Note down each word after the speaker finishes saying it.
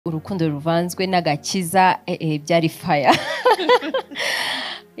urukundo ruvanzwe n'agakiza byari fire.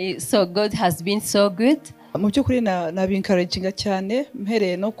 So God has been so good. Mu by'ukuri nabincouraginga cyane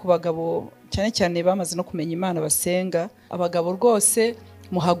mpereye no ku bagabo cyane cyane bamaze no kumenya Imana basenga. Abagabo rwose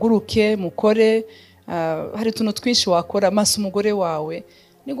muhaguruke mukore, hari tuntu twinshi wakora amaso umugore wawe.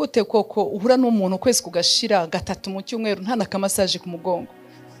 Ni gute koko uhura n'umuntu kwezi kugashira gatatu mu cyumweru nta nakamasaje ku mugongo?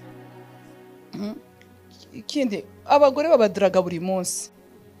 Ikindi abagore babadiraga buri munsi,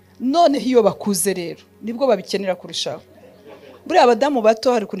 none hiyo bakuze rero nibwo babikenera kurushaho. Buri abadamu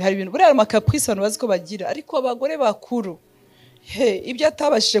bato hari ibintu buri amakaprice abantu bazi ko bagira, ariko abagore bakuru ibyo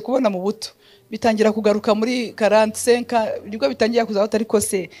atabashije kubona mu buto bitangira kugaruka muri 45 nibwo bitangira kuzaho, ariko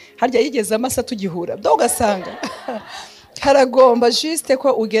se harya yigeze amasa tugihura byo ugasanga haragomba juste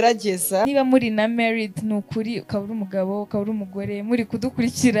ko ugerageza. Niba muri na married nukuri ukabura umugabo ukabura umugore muri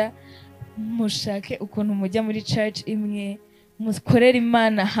kudukurikira, mushake ukuntu mujya muri church imwe mukorera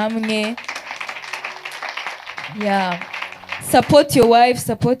Imana hamwe. Support your wife,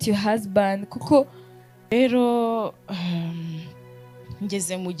 support your husband, kuko rero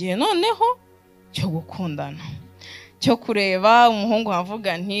ngeze mu gihe noneho cyo gukundana, cyo kureba umuhungu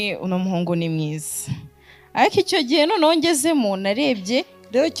avuga nti uno muhungu ni mwiza. Ariko icyo gihe noneho ngezemo narebye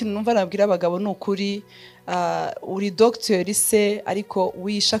rero ikintu numva nabwira abagabo n'ukuri, uri docteur se ariko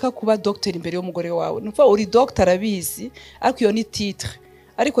wishaka kuba docteur imbere y'umugore wawe. Numva uri docteur abizi, ariko iyo ni titre,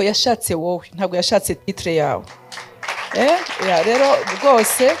 ariko yashatse wowe ntabwo yashatse titre yawe. Rero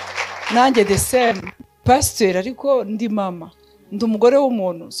rwose nanjye the same pastor, ariko ndi mama, ndi umugore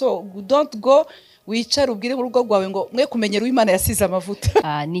w'umuntu. So don't go wicara ubwire mu rugo rwawe ngo mwe kumenyera Imana yasize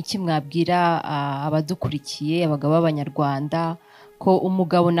amavuta. Niki mwabwira abadukurikiye abagabo b'Abanyarwanda ko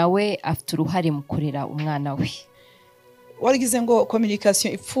umugabo nawe afite uruhare mu kurera umwana we? Warigize ngo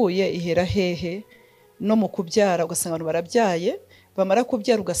communication ipfuye ihera hehe? No mu kubyara ugasanga abantu barabyaye, bamara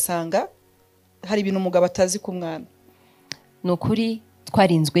kubyara ugasanga hari ibintu umugabo atazi ku mwana. Nukuri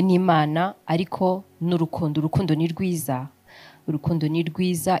twarinzwe n'Imana, ariko n'urukundo. Urukundo ni rwiza, urukundo ni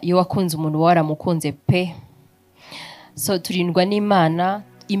rwiza iyo wakunze umuntu waramukunze pe. So turindwa n'Imana,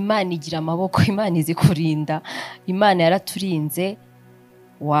 Imana igira amaboko, Imana izi kurinda, Imana yaraturinze.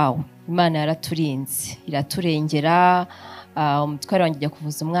 Wow, Imana yaraturinze iraturengera. Umutware wanjye ajya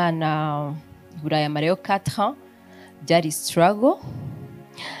kuvuza umwana Buraya Mario 4 ans, byari struggle.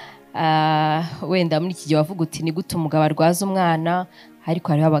 Wenda muri iki gihe wavuga uti ni gute umugabo arwaza umwana,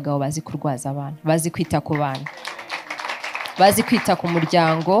 ariko hariho abagabo bazi kurwaza abana, bazi kwita ku bana, bazi kwita ku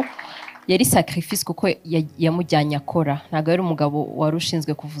muryango. Yari sacrifice kuko yamujyanye akora, ntabwo yari umugabo wari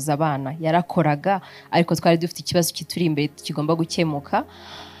ushinzwe kuvuza abana, yarakoraga, ariko twari dufite ikibazo kituri imbere kigomba gukemuka.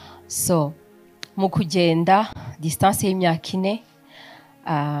 So mu kugenda distance y'imyaka 4,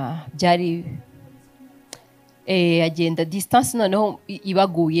 byari agenda distance noneho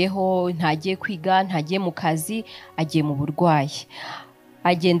ibaguyeho, ntagiye kwiga, ntagiye mu kazi, agiye mu burwayi.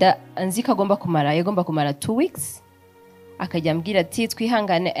 Agenda anzika agomba kumara 2 weeks, akajya ambwira ati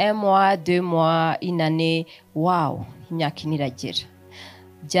twihangane 1 mois 2 mois inane. Wow, imyaka 4 iragera.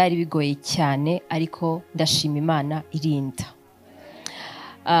 Byari bigoye cyane, ariko ndashima Imana irinda.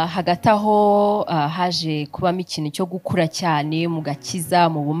 Hagati aho haje kubamo ikintu cyo gukura cyane mu gakiza,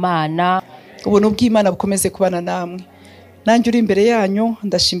 mu bumana. Ubuntu bw'Imana bukomeze kubana namwe. Nanjye uri imbere yanyu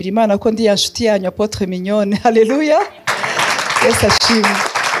ndashimira Imana ko ndi ya nshuti yanyu Apotre Mignone. Haleluya. Yesu ashimwe.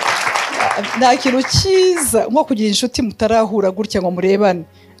 Nta kintu cyiza nko kugira inshuti mutarahura gutya ngo murebane,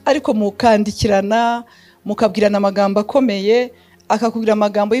 ariko mukandikirana mukabwirana amagambo akomeye, akakubwira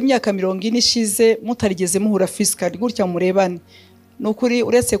amagambo y'imyaka 40 ishize mutarigeze muhura physically gutya murebane. Nukuri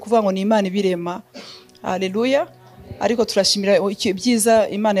uretse kuvuga ngo ni Imana ibirema. Haleluya. Ariko turashimira ibyiza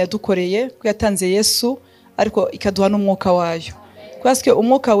Imana yadukoreye ko yatanze Yesu, ariko ikaduha n'umwuka wayo. Kwaske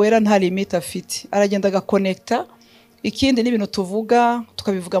umwuka wera nta limit afite, aragenda agaconnecta. Ikindi n'ibintu tuvuga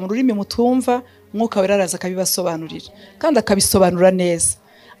tukabivuga mu rurimi mutumva, umwuka wera araza akabibasobanurira kandi akabisobanura neza.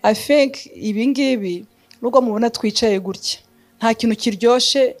 I think ibi ngibi nubwo mubona twicaye gutya, nta kintu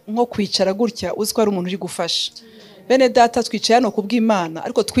kiryoshe nko kwicara gutya uzi ko ari umuntu uri gufasha. Bene data twicaye hano kubw'Imana,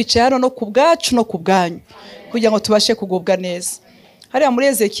 ariko twicaye hano no kubwacu no kubwanyu kugira ngo tubashe kugubwa neza. Hariya muri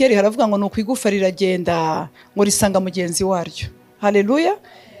Ezekiel haravuga ngo nukwigufa riragenda ngo risanga mugenzi waryo. Haleluya.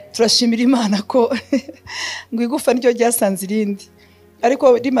 Turashimira Imana ko ngo igufa niryo ryasanze irindi,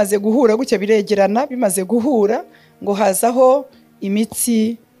 ariko rimaze guhura gutya biregerana, bimaze guhura ngo hazaho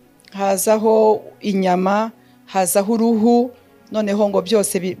imitsi, hazaho inyama, hazaho uruhu, noneho ngo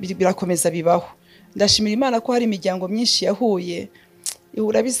byose birakomeza bibaho. Ndashimira Imana ko hari imiryango myinshi yahuye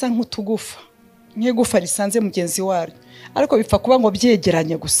ihura bisa nk'utugufa, nk'igufa risanze mugenzi waryo, ariko bipfa kuba ngo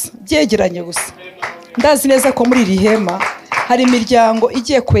byegeranye gusa, byegeranye gusa. Ndazi neza ko muri iri hema hari imiryango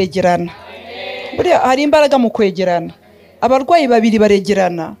igiye kwegerana. Buriya hari imbaraga mu kwegerana. Abarwayi babiri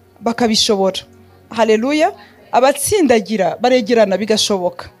baregerana bakabishobora. Haleluya. Abatsindagira baregerana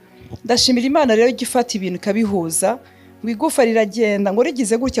bigashoboka. Ndashimira Imana rero igifata ibintu kabihuza, ngo igufa riragenda ngo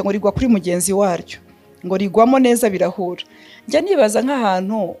rigize gutya ngo rigwa kuri mugenzi waryo, ngo rigwamo neza birahura. Njya nibaza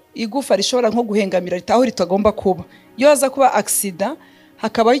nk'ahantu igufa rishobora nko guhengamira ritaho ritagomba kuba. Iyo haza kuba accident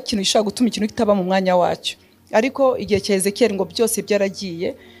hakabaho ikintu gishobora gutuma ikintu kitaba mu mwanya wacyo. Ariko igihe cya Ezekiel ngo byose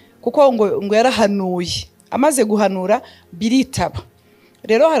byaragiye kuko ngo yarahanuye. Amaze guhanura biritaba.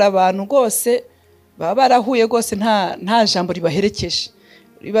 Rero hari abantu rwose baba barahuye rwose nta jambo ribaherekeje.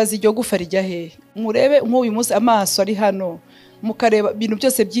 Ribaza iryo gufa rijya hehe. Murebe nk'uyu munsi amaso ari hano, mukareba ibintu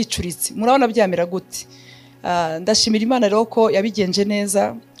byose byicuritse. Murabona byamera gute? Ndashimira Imana rero ko yabigenje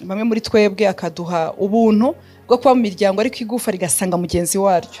neza. Bamwe muri twebwe akaduha ubuntu bwo kuba mu miryango ariko igufa rigasanga mugenzi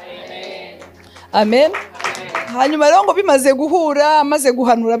waryo. Amen. Hanyuma rero ngo bimaze guhura, amaze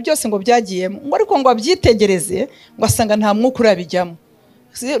guhanura byose ngo byagiyemo. Ngo ariko ngo abyitegereze ngo asanga nta mwuka urabijyamo.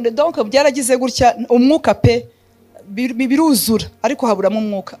 Donc byaragize gutya umwuka pe biruzura ariko haburamo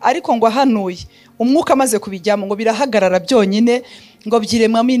umwuka. Ariko ngo ahanuye umwuka amaze kubijyamo ngo birahagarara byonyine ngo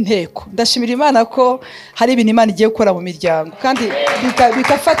byiremamo inteko. Ndashimira Imana ko hari ibintu Imana igiye gukora mu miryango kandi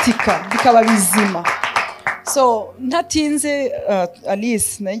bikafatika bikaba bizima. So ntatinze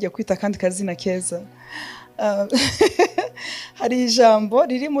Alice nanjye kwita kandi kazina keza. Hari ijambo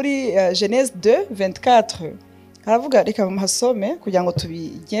riri muri Genèse 2:24. Haravuga reka muhasome kugira ngo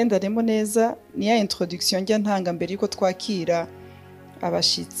tubigendanemo neza. Ni ya introduction njya ntanga mbere yuko twakira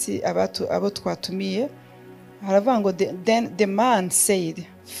abashitsi abo twatumiye. Haravuga ngo then the man said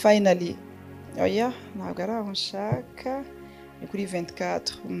finally. Oya ntabwo ari aho nshaka. Ni kuri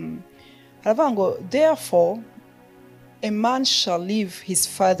 24. Haravuga ngo therefore a man shall leave his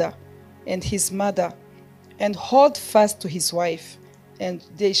father and his mother and hold fast to his wife, and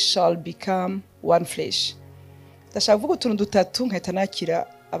they shall become one flesh. Ndashaka kuvuga utuntu dutatu nkahita nakira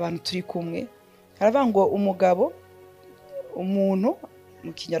abantu turi kumwe. Haravuga ngo umugabo, umuntu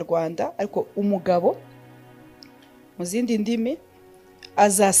mu Kinyarwanda, ariko umugabo mu zindi ndimi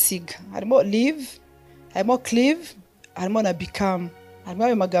azasiga. Harimo live, harimo cleave, harimo na become. Harimo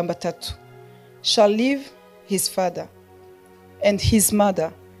ayo magambo atatu. Shall leave his father and his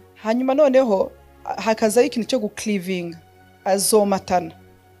mother. Hanyuma noneho hakazaho ikintu cyo gucleaving, azomatana.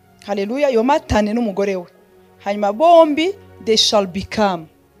 Haleluya. Yomatane n'umugore we. Hanyuma bombi they shall become.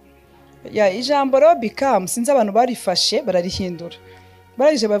 Ijambo ro become sinzi abantu barifashe bararihindura.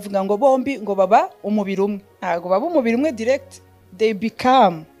 Barije bavuga ngo bombi ngo baba umubiri umwe. Ntago baba umubiri umwe direct, they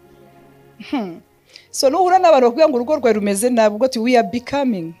become. So nuhura n'abantu bavuga ngo urugo rwawe rumeze nabi ubwo we are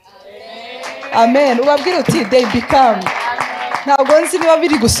becoming. Amen. Ubabwira uti they become. Ntabwo nzi niba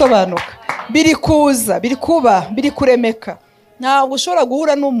biri gusobanuka. Biri kuza, biri kuba, biri kuremeka. Ntabwo ushobora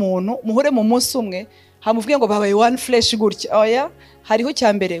guhura n'umuntu muhure mu munsi umwe hamuvuge ngo babaye one flesh gutya. Oya, hariho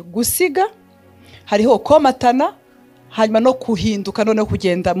cyambere gusiga, hariho komatana, hanyuma no kuhinduka none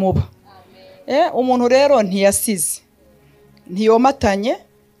kugenda muba. Umuntu rero ntiyasize, ntiyomatanye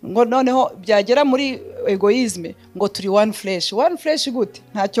ngo noneho byagera muri egoisme ngo turi one flesh. One flesh gute?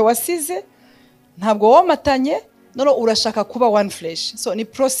 Ntacyo wasize, ntabwo womatanye, none urashaka kuba one flesh. So ni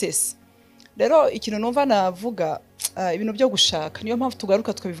process. Rero ikintu numva navuga ibintu byo gushaka niyo mpamvu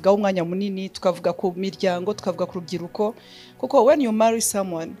tugaruka tukabivugaho umwanya munini, tukavuga ku miryango, tukavuga ku rubyiruko, kuko when you marry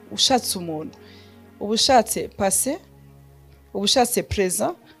someone ushatse umuntu ubushatse passé, ubushatse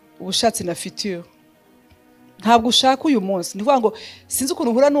présent, ubushatse na futur. Ntabwo ushaka uyu munsi. Ni ngo sinzi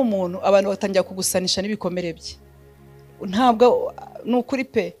ukuntu uhura n'umuntu abantu batangira kugusanisha n'ibikomere bye. Ntabwo nukuri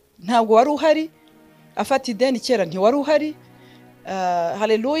pe, ntabwo wari uhari. Afata ideni kera ntiwari uhari.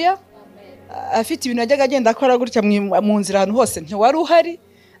 Haleluya. Afite ibintu yajyaga agenda akora gutya mu nzira ahantu hose ntiwari uhari.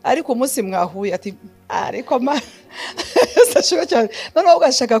 Ariko umunsi mwahuye ati ariko ma sashaka cyane noneho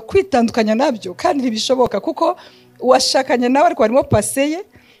ugashaka kwitandukanya nabyo kandi ntibishoboka kuko washakanye nawe ariko harimo passé,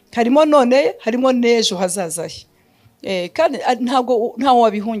 harimo none, harimo nejo hazaza he. Kandi ntawo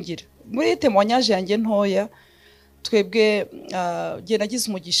wabihungira. Muri témoignage yanjye ntoya twebwe gihe nagize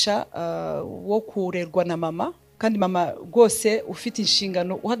umugisha wo kurerwa na mama, kandi mama rwose ufite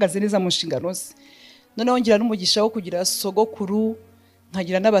inshingano, uhagaze neza mu nshingano ze. Noneho ngira n'umugisha wo kugira sogokuru,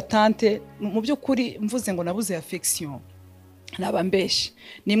 nkagira n'abatante. Mu by'ukuri mvuze ngo nabuze affection nabambeshe.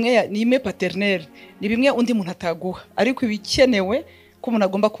 Nimwe paternelle, ni bimwe undi muntu ataguha, ariko ibikenewe ko umuntu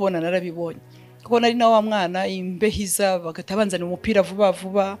agomba kubona narabibonye. Kuko nari na wa mwana imbehiza bagatabanzana umupira vuba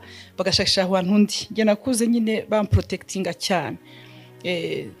vuba bagashakisha ahantu undi. Nge nakuze nyine bamprotectinga cyane.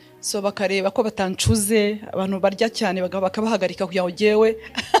 So bakareba ko batancuze, abantu barya cyane bakabahagarika kugira ngo jewe.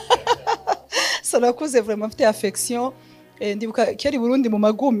 So nakuze vraiment mfite affection ndibuka kera i Burundi mu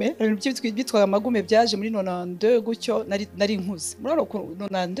magume ibintu bitwaga amagume byaje muri 92 gutyo nari nkuze murano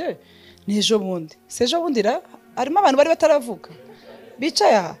 92 nejo bundi sejo bundi arimo abantu bari bataravuka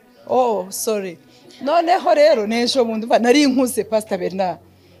bicaye sorry noneho rero nejo bundi nari nkuze Pastor Bernard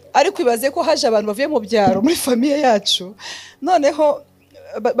ariko ibaze ko haje abantu bavuye mu byaro muri famille yacu noneho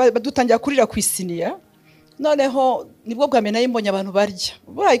badutangira kurira kwisiniya noneho nibwo bwamena yimbonye abantu barya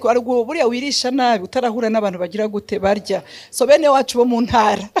buriya wirisha nabi utarahura n'abantu bagira gute barya so bene wacu bo mu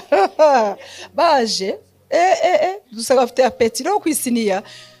ntara baje dusanga bafite apeti no kwisiniya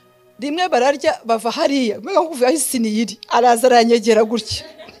rimwe bararya bava hariya mwe nguvuye aho isiniya iri araza aranyegera gutya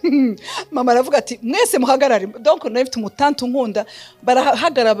mama aravuga ati mwese muhagarare donc nafite umutantu nkunda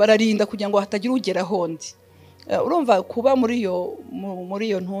barahagara bararinda kugira ngo hatagira ugera hondi urumva kuba muri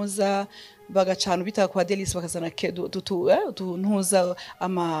iyo ntuza bagacana bita kwa Delice bakazana ntuza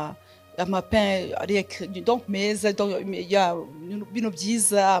ama pain donc meza ya bino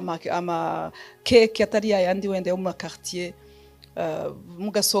byiza ama cake atari yandi wenda yo mu quartier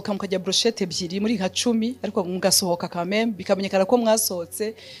mugasohoka mukajya brochette ebyiri muri nka 10 ariko mugasohoka kameme bikamenyekana ko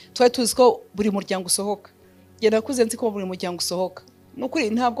mwasohotse twari tuzi ko buri muryango usohoka genda kuze nzi ko buri muryango usohoka nukuri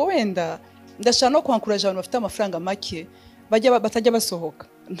ntabwo wenda ndashaka no kwankuraje abantu bafite amafaranga make batajya basohoka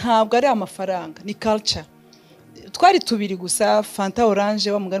ntabwo ari amafaranga ni culture twari tubiri gusa Fanta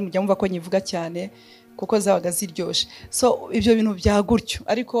Orange wa mugari mujya mumva ko nyivuga cyane kuko zabaga ziryoshe so ibyo bintu bya gutyo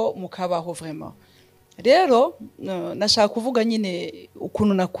ariko mukabaho vraiment rero nashaka kuvuga nyine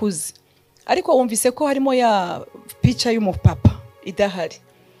ukuntu nakuze ariko wumvise ko harimo ya picture y'umupapa idahari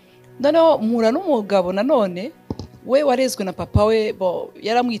noneho mura n'umugabo nanone we warezwe na papa we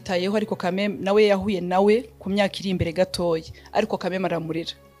yaramwitayeho ariko kameme nawe yahuye nawe ku myaka iri imbere gatoya ariko kameme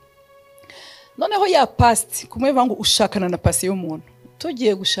aramurira noneho ya past kumwe vangu ushakana na pasi y'umuntu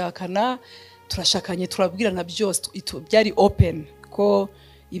tugiye gushakana turashakanye turabwirana byose byari open ko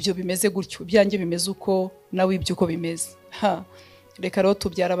ibyo bimeze gutyo byanjye bimeze uko nawe ibyo uko bimeze reka rero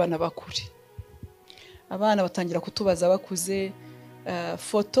tubyara abana bakuri abana batangira kutubaza bakuze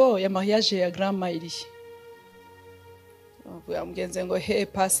foto ya mariage ya grandma iri yamugenze ngo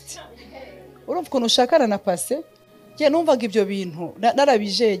past urumva ukuntu ushakana na pase je numvaga ibyo bintu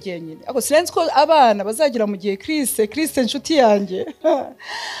narabijeye nyine ako sirenze ko abana bazagira mu gihe Kristo inshuti yanjye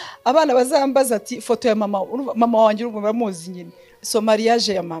abana bazambaza ati foto ya mama wanjye urumva baramuzi nyine so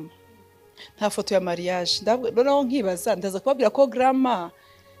mariage ya mama nta foto ya mariage noneho nkibaza ndaza kubabwira ko grandma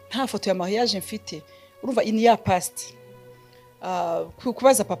nta foto ya mariage mfite urumva ini ya past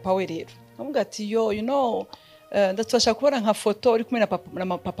kubaza papa we rero avuga ati you know ndatubasha kubona nka foto uri kumwe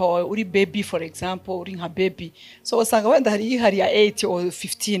na papa wawe uri baby for example uri nka baby so wasanga wenda hari ya 8 or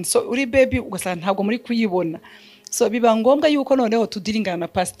 15 so uri baby ugasanga ntabwo muri kuyibona so biba ngombwa yuko noneho tudiringana na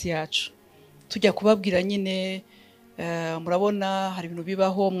past yacu tujya kubabwira nyine murabona hari ibintu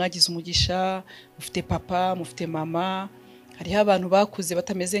bibaho mwagize umugisha mufite papa mufite mama hari abantu bakuze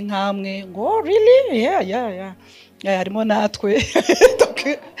batameze nkamwe ngo really yeah harimo natwe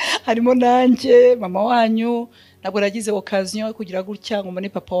harimo nanjye mama wanyu nabwo nagize occasion kugira gutya ngo mbone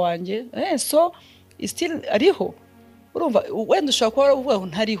papa wanjye so still ariho urumva wenda ushaka kuvuga ngo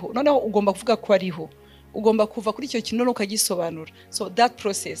ntariho noneho ugomba kuvuga ko ariho ugomba kuva kuri icyo kintu no kagisobanura so that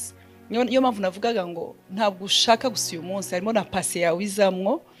process niyo mpamvu navugaga ngo ntabwo ushaka gusa uyu munsi harimo na passe yawe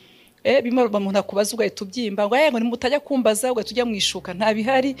izamwo bimwe umuntu akubaza ugahita ubyimba ngo ngo nimutajya kumbaza ugahita ujya mwishuka nta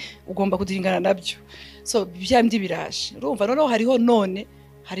bihari ugomba kudiringana nabyo so byamdi biraje urumva noneho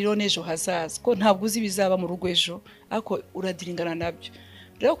hariho n'ejo hazaza ko ntabwo uzi bizaba mu rugo ejo ariko uradiringana nabyo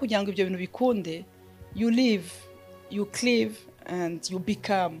rero kugira ngo ibyo bintu bikunde you live you cleave and you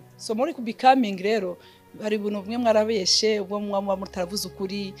become so muri ku becoming rero hari ibintu bimwe mwarabeshe ubwo mwaba mutaravuze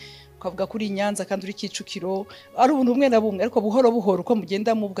ukuri ukavuga kuri Nyanza kandi uri Kicukiro ari ubuntu bumwe na bumwe ariko buhoro buhoro uko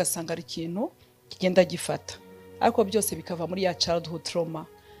mugenda mu bugasanga ari ikintu kigenda gifata ariko byose bikava muri ya childhood trauma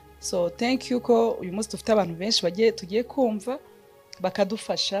so thank you ko uyu munsi dufite abantu benshi tugiye kumva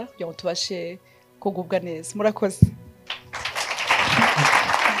bakadufasha kugira ngo tubashe kugubwa neza murakoze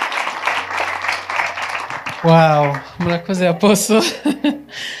wow murakoze Apostle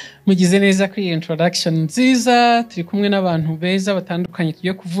mugize neza kuri introduction nziza turi kumwe n'abantu beza batandukanye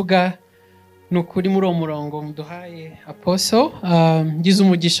tugiye kuvuga nukuri muri uwo murongo muduhaye Apostle ngize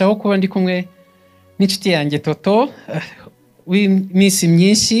umugisha wo kuba ndi kumwe n'inshuti yanjye Toto w'iminsi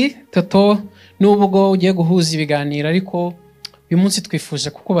myinshi Toto n'ubwo ugiye guhuza ibiganiro ariko uyu munsi twifuje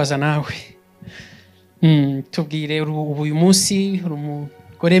kukubaza nawe tubwire uyu munsi uri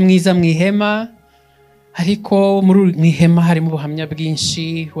umugore mwiza mu ihema ariko muri ihema harimo ubuhamya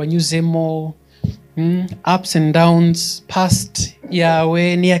bwinshi wanyuzemo ups and downs past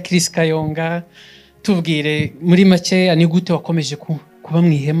yawe n'iya Chris Kayonga tubwire muri make ni gute wakomeje kuba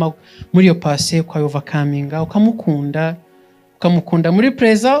mu ihema muri iyo pase kwa overcoming ukamukunda muri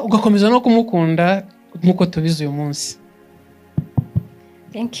preza ugakomeza no kumukunda nkuko tubizi uyu munsi.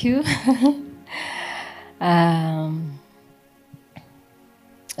 Thank you.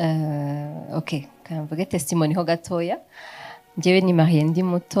 Okay, kamvuge testimony ho gatoya. Njyewe ni Marie ndi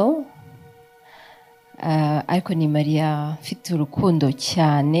muto, ariko ni Maria mfite urukundo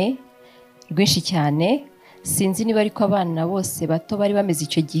cyane, rwinshi cyane. Sinzi niba ariko abana bose bato bari bameze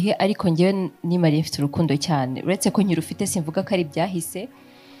icyo gihe, ariko njyewe ni Maria mfite urukundo cyane. Uretse ko nyirufite simvuga ko ari byahise,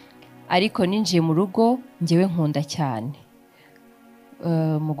 ariko ninjiye mu rugo njyewe nkunda cyane.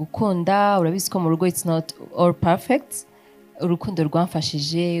 Mu gukunda urabizi ko mu rugo it's not all perfect. Urukundo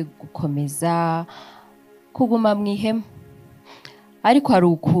rwamfashije gukomeza kuguma mu ihema. Ariko hari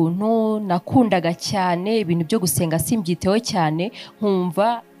ukuntu nakundaga cyane ibintu byo gusenga simbyiteho cyane,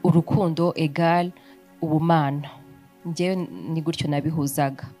 nkumva urukundo egal ubumana. Njyewe ni gutyo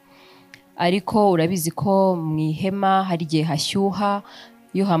nabihuzaga. Ariko urabizi ko mu ihema hari igihe hashyuha.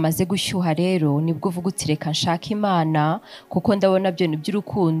 Iyo hamaze gushyuha rero nibwo uvuga uti reka nshaka Imana, kuko ndabona byo ni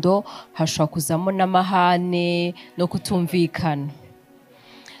by'urukundo hashobora kuzamo n'amahane no kutumvikana.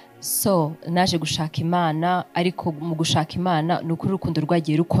 So naje gushaka Imana, ariko mu gushaka Imana ni uko urukundo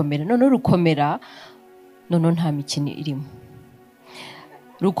rwagiye rukomera. None rukomera, none nta mikino irimo.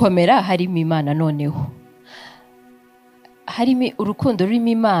 Rukomera harimo Imana. Noneho harimo urukundo rurimo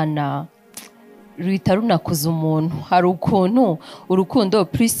Imana ruhita runakuza umuntu. Hari ukuntu urukundo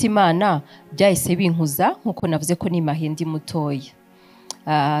plus Imana byahise binkuza, nkuko navuze ko ni Marie ndi mutoya.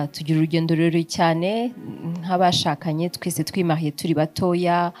 Tugira urugendo rurerure cyane nk'abashakanye, twese twimahiye turi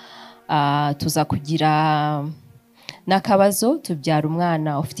batoya. Tuza kugira n'akabazo, tubyara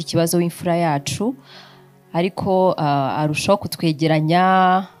umwana ufite ikibazo w'imfura yacu, ariko arushaho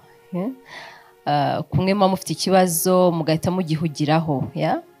kutwegeranya. Kumwe mufite ikibazo mugahita mugihugiraho,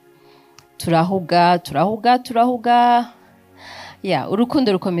 turahuga.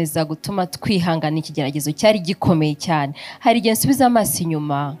 Urukundo rukomeza gutuma twihangana. Ikigeragezo cyari gikomeye cyane. Hari igihe nsubiza amaso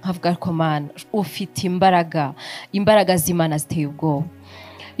inyuma nkavuga ko Mana ufite imbaraga z'Imana ziteye ubwoba.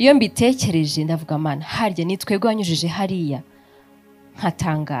 Iyo mbitekereje ndavuga Mana, harya ni twebwe wanyujije hariya,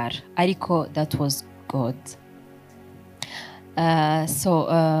 nkatangara. Ariko that was God.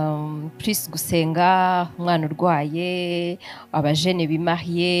 Please gusenga, umwana urwaye, abajene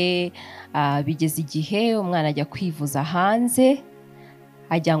bimahiye, bigeze igihe umwana ajya kwivuza hanze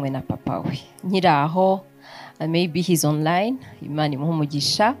ajyanywe na papa we. Nkiraho, maybe he's online, Imana imuhe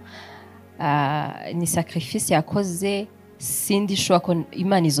umugisha. Ni sacrifice yakoze, sindi shuwa ko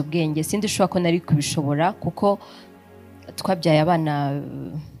Imana izo ubwenge, sindi shuwa ko nari kubishobora, kuko twabyaye abana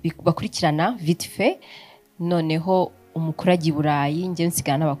bakurikirana vite fait. Noneho umukuru agiye Burayi, njye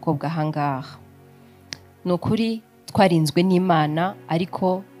nsigana n'abakobwa ahangaha. Ni ukuri twarinzwe n'Imana,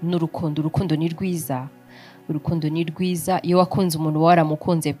 ariko n'urukundo. Urukundo ni rwiza. Urukundo ni rwiza. Iyo wakunze umuntu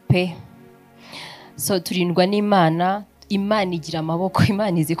waramukunze pe. So turindwa n'Imana. Imana igira amaboko,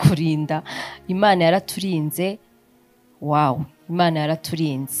 Imana izi kurinda. Imana yaraturinze. Wow, Imana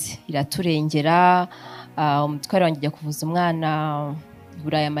yaraturinze, iraturengera. Umutware wanjye ajya kuvuza umwana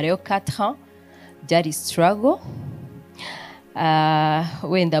Burayi amarayo 4 ans. Byari struggle.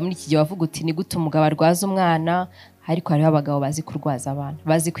 Wenda muri iki gihe wavuga uti ni gute umugabo arwaza umwana, ariko hariho abagabo bazi kurwaza abana,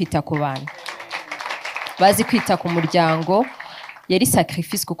 bazi kwita ku bana, bazi kwita ku muryango. Yari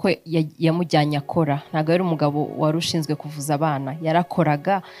sacrifice kuko yamujyanye akora. Ntabwo yari umugabo wari ushinzwe kuvuza abana,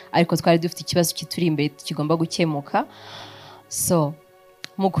 yarakoraga, ariko twari dufite ikibazo kituri imbere kigomba gukemuka. So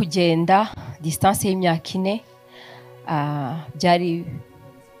mu kugenda distance y'imyaka 4, byari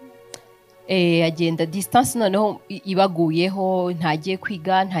agenda distance, noneho ibaguyeho, ntagiye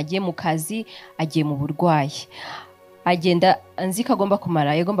kwiga, ntagiye mu kazi, agiye mu burwayi. Agenda anzika yagomba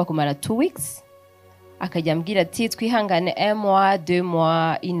kumara 2 weeks. Akajya ambwira ati twihangane 1 mois, 2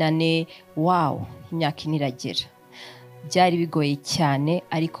 mois, inane. Wow, imyaka 4 iragera. Byari bigoye cyane,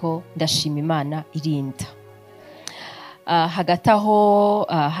 ariko ndashima Imana irinda. Hagati aho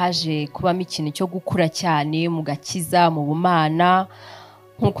haje kubamo ikintu cyo gukura cyane mu gakiza, mu bumana.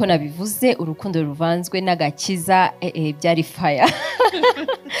 Nkuko nabivuze, urukundo ruvanzwe n'agakiza, byari fire.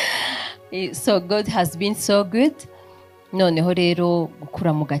 So God has been so good. Noneho rero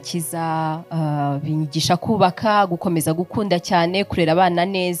gukura mu gakiza binyigisha kubaka, gukomeza gukunda cyane, kurera abana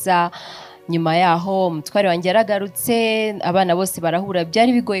neza. Nyuma yaho umutware wanjye yaragarutse, abana bose barahura.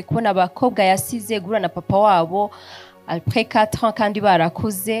 Byari bigoye kubona abakobwa yasize guhura na papa wabo après 4 ans kandi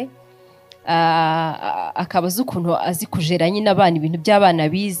barakuze. Akabaza ukuntu azi kujera nyine abana, ibintu by'abana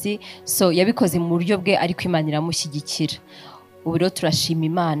bizi. So yabikoze mu buryo bwe, ariko Imana iramushyigikira. Ubu rero turashima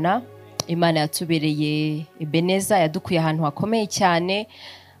Imana. Imana yatubereye Ebeneza, yadukuye ahantu hakomeye cyane.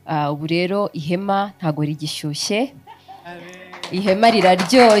 Ubu rero ihema ntago rigishyushye, ihema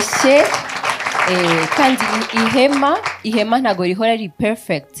riraryoshye. Kandi ihema ntago rihora ari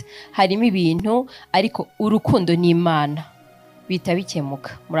perfect, harimo ibintu, ariko urukundo n'Imana bita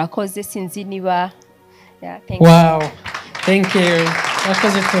bikemuka. Murakoze, sinzi niba wow, thank you.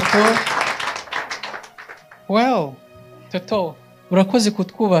 Murakoze Toto. Well, Toto, urakoze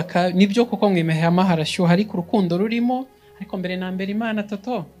kutwubaka. Nibyo koko mwimehama harashyuha, ariko urukundo rurimo, ariko mbere na mbere Imana.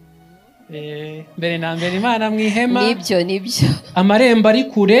 Toto, mbere na mbere Imana mwihema. Nibyo amarembo ari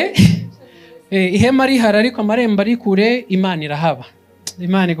kure, ihema rihari ariko amarembo ari kure, Imana irahaba.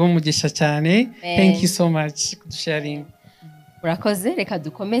 Imana iguhe umugisha cyane. Thank you so much kudusharing. Murakoze, reka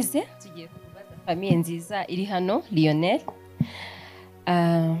dukomeze. Tugiye kubaza famiye nziza iri hano, Lionel.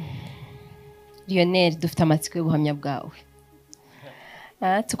 Lionel, dufite amatsiko y'ubuhamya bwawe.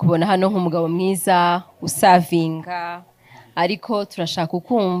 Tukubona hano nk'umugabo mwiza usavinga, ariko turashaka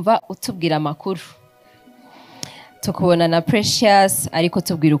ukumva utubwira amakuru. Tukubona na Precious, ariko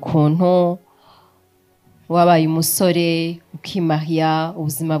tubwira ukuntu wabaye umusore ukimahya,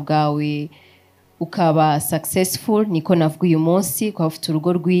 ubuzima bwawe ukaba successful, niko navuga uyu munsi, ukaba ufite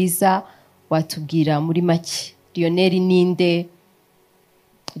urugo rwiza. Watubwira muri make Lionel ninde?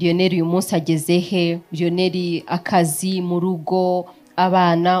 Lionel uyu munsi ageze he? Lionel akazi, mu rugo,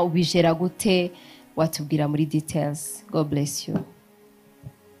 abana ubijera gute? Watubwira muri details. God bless you.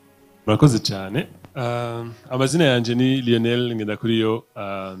 Murakoze cyane. Amazina yanjye ni Lionel Ngendakuriyo,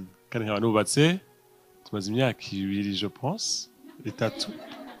 kandi nkaba nubatse. Tumaze imyaka 2 je pense, 3,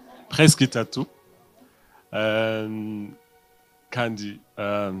 presque 3. Kandi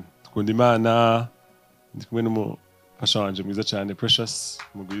tukunda Imana, ndi kumwe n'umufasha wanje mwiza cyane Precious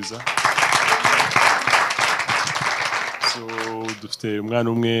Mugwiza. So dufite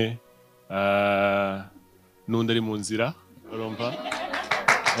umwana umwe, n'undi ari mu nzira, urumva.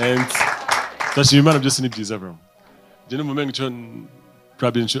 And turashima Imana, byose ni byiza bro. Je no mumengo cyo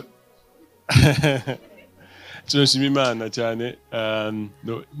probably cyo nshima Imana cyane.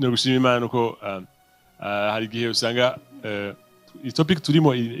 No gushima Imana uko hari igihe usanga topic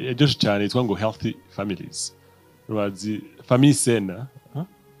turimo ejoje cyane yitwa ngo healthy families. Rubazi famille saine,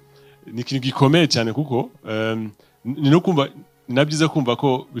 ni ikintu gikomeye cyane kuko ni no kumva, nabyiza kumva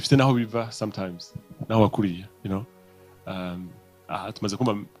ko bifite naho biva sometimes, naho wakuriye, you know. Tumaze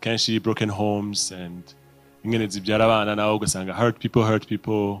kumva kenshi broken homes and ingene zibyara abana, naho ugasanga hurt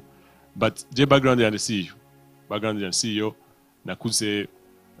people. But je background yanjye see you.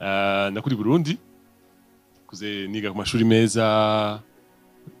 Nakuri Burundi, kuze niga ku mashuri meza,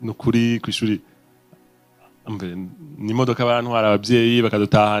 nukuri ku ishuri ni modoka abantu hari ababyeyi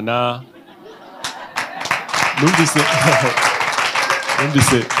bakadutahana. Numvise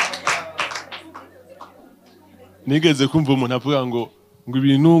nigeze kumva umuntu avuga ngo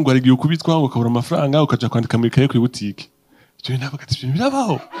ibintu ngo ari giye kubitwa ngo ukabura amafaranga ukaja kwandika muri kaye ku butike. Icyo nabaga ati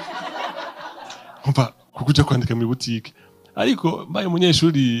birabaho. Umva kukuja kwandika muri butike. Ariko mbaye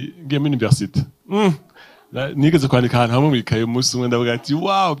umunyeshuri ngiye muri university. Nigeze kwandika ahantu hamwe muri kaye umunsi umwe, ndavuga ati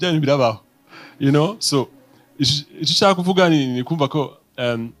wow, byanyu birabaho. You know, so icyo nshaka kuvuga ni kumva ko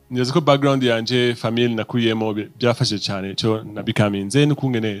nibaza ko background yanje famille nakuriyemo byafashe cyane cyo nabikaminze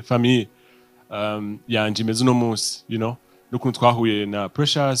n'ukungene famille yanje imeze no munsi, you know, n'ukuntu twahuye na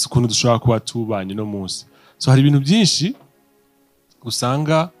Precious, ukuntu dushobora kuba tubanye no munsi. So hari ibintu byinshi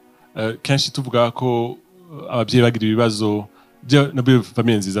usanga kenshi tuvuga ko ababyeyi bagira ibibazo. Nabyo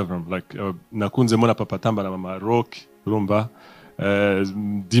famille nziza from like nakunzemo na papa tamba na mama rock, urumva.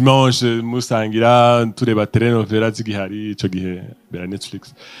 Dimanche musangira tureba telenovela zigihari, ico gihe bera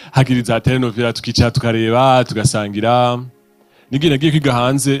Netflix, hakiri za telenovela tukicara tukareba tugasangira. Nigiye nagiye kwiga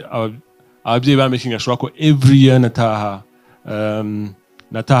hanze, ababyeyi bamaking ashobora ko every year nataha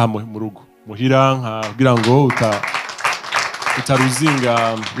mu rugo muhira nkagira ngo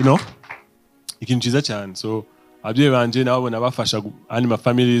utaruzinga, you know, ikintu cyiza cyane. So ababyeyi banje nabona bafasha anima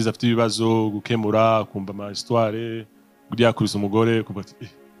families afite ibibazo gukemura, kumva ama histoire, kugira kurisa umugore, kumva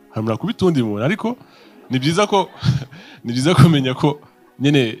hamura kubitundi umuntu. Ariko ni byiza ko kumenya ko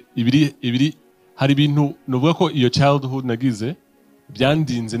nyene ibiri hari ibintu novuga ko iyo childhood nagize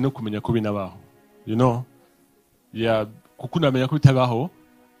byandinze no kumenya ko binabaho, you know. Yeah, kuko namenya ko bitabaho,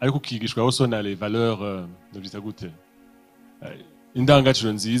 ariko ukigishwa also na les valeurs nobyita gute,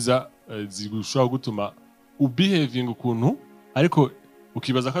 indangagaciro nziza zigushobora gutuma ubehaving ukuntu, ariko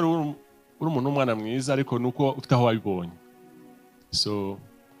ukibaza ko ari umuntu umwana mwiza, ariko nuko ufite aho wabibonye. So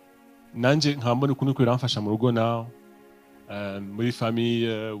nanje nkambona ukuntu ko iramfasha mu rugo now, muri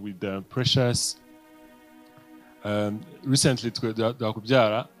famille with Precious. Recently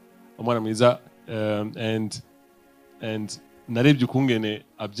twakubyara umwana mwiza and narebye ukungene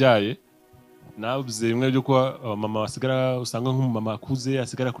abyaye navuze bimwe byo kuba mama basigara usanga nk'umumama akuze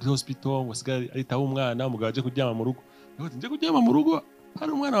asigara kuri hospital ngo asigara aritaho umwana umugabo aje kuryama mu rugo nje kuryama mu rugo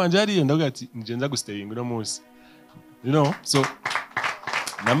hari umwana wanje hariyo ndavuga ati nje nza gustaying uno munsi so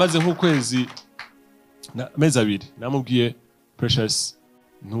namaze nk'ukwezi amezi abiri namubwiye Precious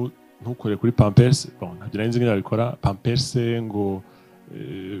ntukore kuri pampers ntabyo nari nzi ngene babikora pampers ngo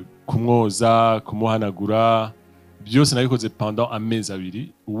kumwoza kumuhanagura byose nabikoze pendant amezi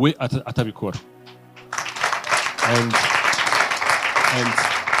abiri we atabikora and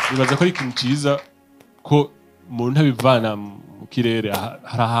bibaza ko ari ikintu cyiza ko umuntu ntabivana mu kirere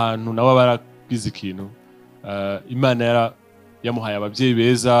hari ahantu nawe baragize ikintu Imana yamuhaye ababyeyi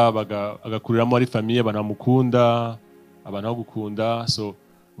beza agakuriramo ari famiye abantu bamukunda abantu aho gukunda so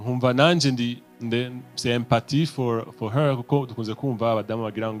nkumva nanje ndi sympathy for her kuko dukunze kumva abadamu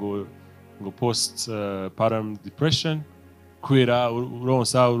bagira ngo postpartum depression kubera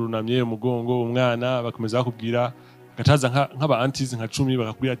uronsa urunamye umugongo umwana bakomeza bakubwira agacaza nk'aba aunties nka 10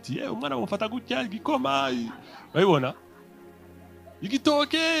 bakakubwira ati umwana bamufata gutya igikoma bayibona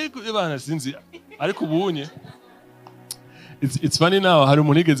igitoke bana sinzi ariko ubunye it's funny now hari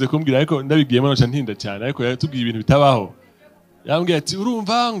umuntu yigeze kumbwira ariko ndabigiyemo naca ntinda cyane ariko yatubwiye ibintu bitabaho yambwiye ati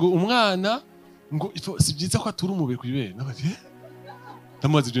urumva ngo umwana ngo si byiza ko atura umubiri kwibere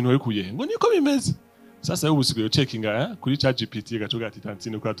ndamubaza ibintu wari kuyehe ngo niko bimeze sasa yo ubusigaye checkinga kuri ChatGPT gacuga ati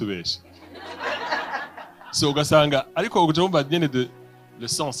tansine ko atubesha so ugasanga ariko uguca mumva nyene le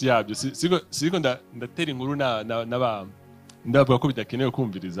sens yabyo siko ndatera inkuru n'aba ndavuga ko bidakenewe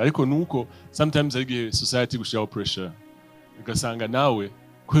kumviriza ariko nuko sometimes ari gihe society gushiraho pressure ugasanga nawe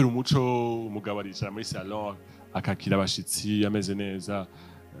kwera umuco umugabo aricara muri salon akakira abashitsi ameze neza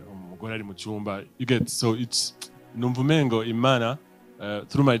umugore ari mu cyumba you get so it's numva umengo Imana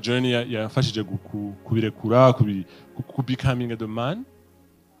through my journey yafashije kubirekura becoming a man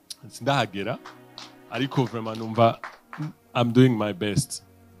sindahagera ariko vraiment numva I'm doing my best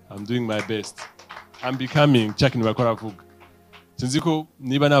I'm becoming checking bakora avuga sinzi ko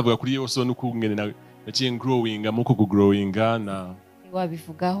niba navuga kuri Yesu nuko ngene naciye growing amuko growinga na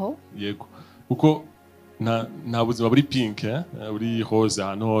wabivugaho yego kuko nta buzima buri pink buri rose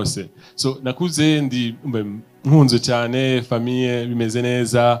ahantu hose so nakuze ndi nkunze cyane famille bimeze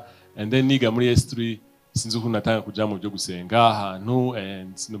neza and then niga muri S3 sinzi uko natanga kuja mu byo gusenga ahantu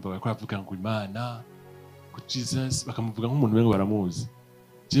and numva bako bavuga ngo Imana ko Jesus bakamuvuga nk'umuntu wengo baramuzi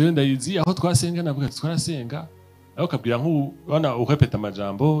jewe ndayizi aho twasenga navuga twarasenga aho kabwira nk'ubona urepeta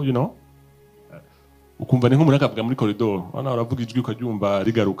amajambo ukumva ni nk'umuntu akavuga muri corridor wana uravuga ijwi ukaryumva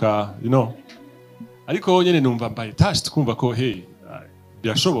rigaruka ariko nyene numva mbaye touched kumva ko hey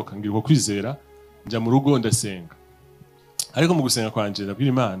byashoboka ngirwa kwizera njya mu rugo ndasenga ariko mu gusenga kwanje ndabwira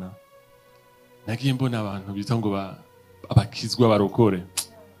Imana nagiye mbona abantu bita ngo abakizwa barokore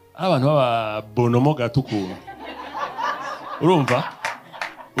abantu baba bonomo gatukura urumva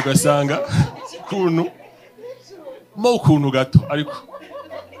ugasanga kuntu gato ariko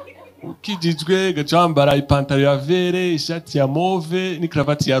ukijijwe gacambara ipantaro ya vere ishati ya mauve ni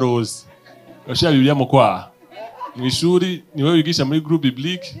cravate ya rose gashira Biblia mu kwa mu ishuri niwe wigisha muri groupe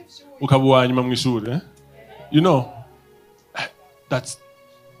biblique ukabuwanyuma mu ishuri that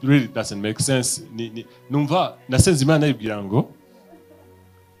really doesn't make sense numva nasenze Imana yibwira ngo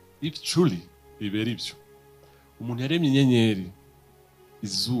if truly iberi byo umuntu yaremye inyenyeri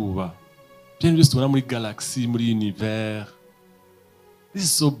izuba bien byose tubona muri galaxy muri univers this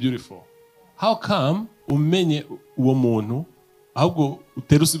is so beautiful how come umenye uwo muntu ahubwo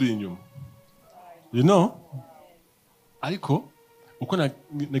utera usubira inyuma ariko uko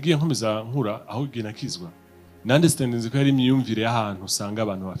nagiye nkomeza nkura aho giye nakizwa na understanding ko yari imyumvire y'ahantu usanga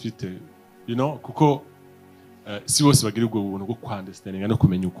abantu bafite kuko si bose bagira ubwo buntu bwo kwandestandinga no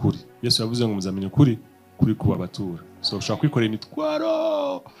kumenya ukuri Yesu yavuze ngo muzamenye ukuri kuri kuba batura so ushaka kwikorera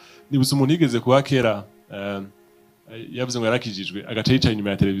imitwaro nibuze umuntu yigeze kuba kera yavuze ngo yarakijijwe agaca yicaye inyuma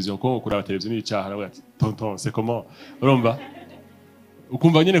ya televiziyo ko kuraba televiziyo n'icyaha aravuga ati tonton c'est comment urumva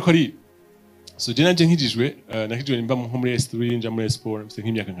ukumva nyine ko ari so je nanje nkijijwe nakijijwe nimba nko muri S3 nja muri S4 mfite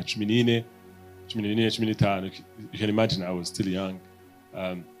nk'imyaka nka 14 15 you can imagine I was still young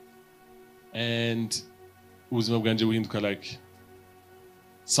and ubuzima bwanje buhinduka like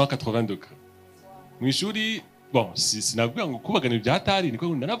 180 degrees mu ishuri bon sinavuga ngo kubagana ibyatari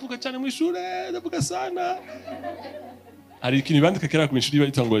niko naravuga cyane mu ishuri ndavuga sana hari ikintu bandika kera ku ishuri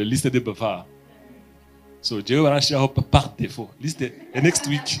bita ngo liste de bavard so jewe barashiraho par défaut liste next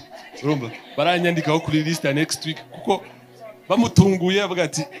week urumva baranyandikaho kuri liste next week kuko bamutunguye avuga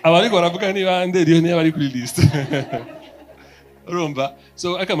ati abariko baravuga ni bande riyo niyo bari kuri liste urumva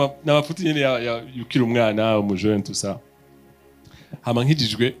so akama n'amafuti nyene ya yukira umwana umujene tusa hama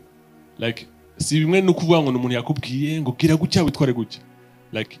nkijijwe like si bimwe no kuvuga ngo umuntu yakubwiye ngo gira gutya witware gutya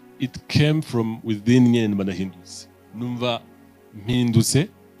like it came from within nyene badahindutse numva mpindutse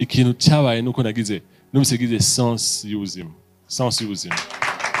ikintu cyabaye nuko nagize numvise sens y'ubuzima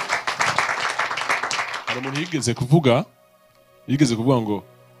hari umuntu yigeze kuvuga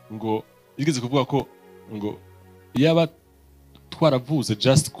ko ngo yaba twaravuze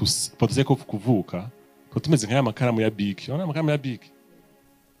just for the sake of kuvuka tumeze nk'aya makaramu ya big urabona amakaramu ya big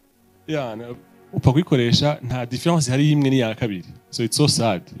upfa kuyikoresha nta difference hari imwe n'iya kabiri so it's so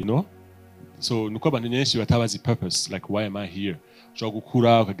sad you know so nuko abantu benshi batabazi purpose like why am I here ushobora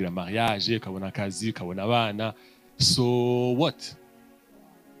gukura ukagira mariage ukabona akazi ukabona abana so what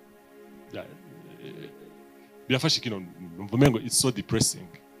birafasha ikintu numva umengo it's so depressing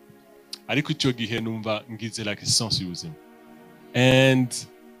ariko icyo gihe numva ngize like sense y'ubuzima and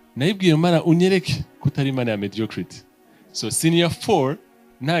nayibwiye Imana unyereke kutari Imana ya mediocrity so senior 4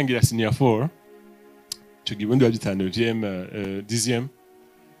 ntangira senior 4 cyo gibundi wabyita 9e 10e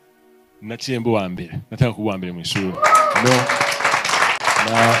naciye mbo wa mbere nataka kuba mbere mu ishuri no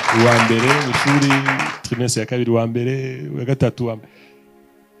na wa mbere mu ishuri trimestre ya kabiri wa mbere wa gatatu wa mbere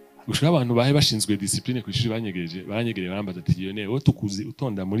gushaka abantu bahe bashinzwe discipline ku ishuri banyegereje barambaza ati yone wowe tukuzi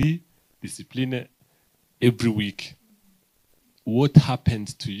utonda muri discipline every week what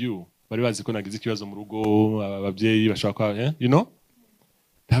happened to you bari bazi ko nagize ikibazo mu rugo ababyeyi bashaka kwa you know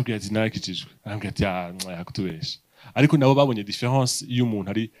ntabwo ati narakijijwe ntabwo ati yakutubesha ariko nabo babonye difference y'umuntu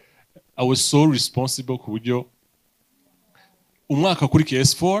ari I was so responsible ku buryo umwaka kuri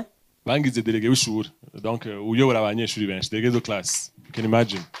KS4 bangize delege w'ishuri donc uyobora abanyeshuri benshi delege de class you can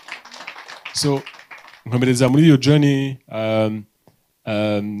imagine so nkomereza muri iyo journey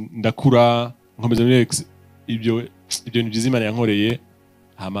ndakura nkomeza muri ibyo byiza Imana yankoreye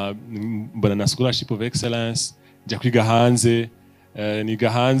hama mbona na scholarship of excellence njya kwiga hanze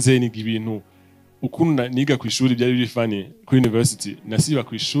niga ibintu ukuntu niga ku ishuri byari biri funny ku university nasiba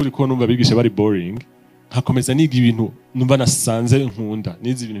ku ishuri ko numva bigisha bari boring nkakomeza niga ibintu numva nasanze nkunda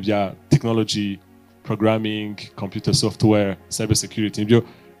nizi ibintu bya technology programming computer software cyber security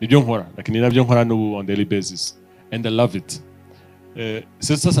nibyo nkora lakini nabyo nkora n'ubu on daily basis and I love it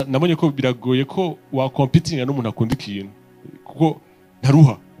sasa nabonye ko biragoye ko wa competing n'umuntu akunda ikintu kuko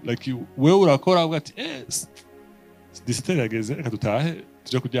ntaruha like wewe urakora ugati disiterageze reka dutahe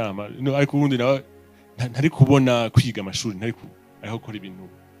tujya kuryama no ariko ubundi nawe ntari kubona kwiga amashuri ntari aho gukora ibintu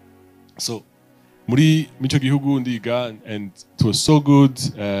so muri mico gihugu ndiga and it was so good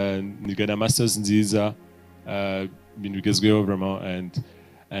niga na masters nziza ibintu bigezweho vraiment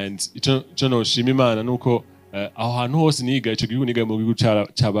and icyo noshima Imana nuko aho hantu hose niga icyo gihugu niga mu gihugu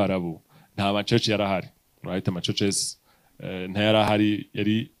cy'Abarabu nta ma-church yarahari right ama-churches ntayarahari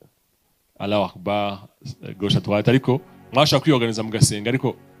yari Allahu Akbar gauche à droite ariko mwashaka kwiorganiza mugasenga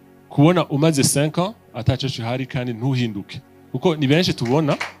ariko kubona umaze 5 ans church hari kandi ntuhinduke kuko ni benshi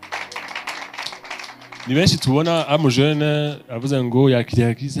tubona amujene avuze ngo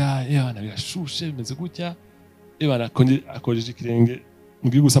yakiriyagiza yana birashushe bimeze gutya ebana akojeje ikirenge mu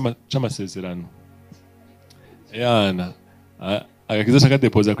gihugu c'amasezerano yana agakiza shaka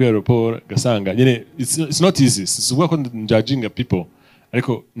deposer kuri aeroport gasanga nyene it's not easy sikuvuga ko judging people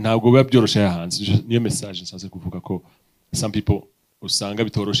ariko ntabwo biba byoroshe hanze niyo message nsanze kuvuga ko some people usanga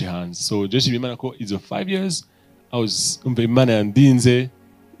bitoroshe hanze so jeshi bimana ko izo 5 years I was Imana yandinze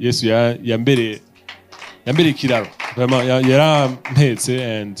Yesu yambere ikiraro vraiment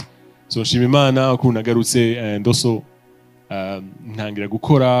yarampetse and so nshima Imana ko nagarutse and also ntangira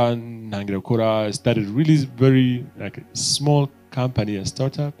gukora started really very like a small company a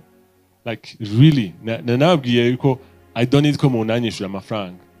startup like really nabwiye ko I don't need ko unanyishura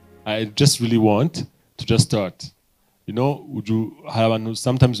amafaranga I just really want to just start you know hari abantu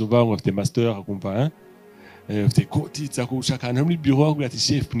sometimes umva ngo afite master akumva afite koti zakushaka muri bureau avuga ati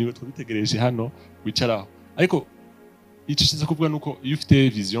chef niwe twitegereje hano wicaraho ariko icyo kiza kuvuga nuko iyo ufite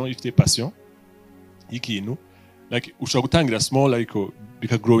vision iyo ufite passion y'ikintu like ushobora gutangira small ariko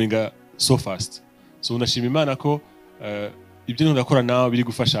bika growing so fast so unashima Imana ko ibyo ndakora nawe biri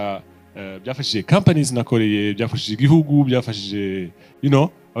gufasha byafashije companies nakoreye byafashije igihugu byafashije you know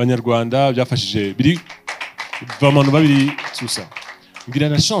abanyarwanda byafashije biri abantu babiri tusa ngira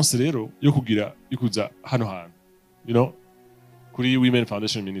na chance rero yo kuza hano hantu you know kuri Women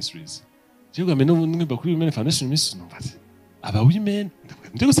Foundation Ministries cyangwa meno kuri Women Foundation Ministries numvaze aba women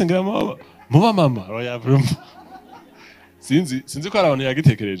ndiko gusengera mu mama oya sinzi ko ari abantu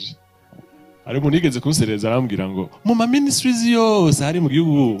yagitekereje ari umuntu yigeze kunsereza arambwira ngo mu ma ministries yose hari mu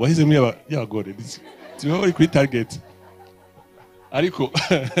gihugu wahize muri y'abagore ziba bari kuri target ariko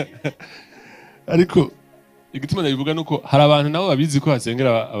igituma ndabivuga nuko hari abantu nabo babizi ko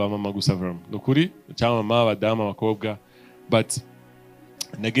hasengera abamama gusa vraiment nukuri cyangwa mama abadamu abakobwa but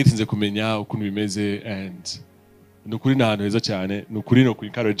nagetinze kumenya ukuntu bimeze and nukuri n'ahantu heza cyane nukuri no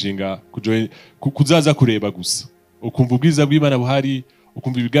encouraginga kuzaza kureba gusa ukumva ubwiza bw'Imana buhari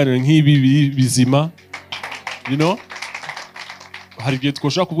ukumva ibiganiro nk'ibi bizima you know hari igihe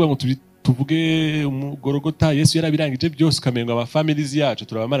twoshaka kuvuga ngo tuvuge umugorogota Yesu yarabirangije byose ukamenga aba families yacu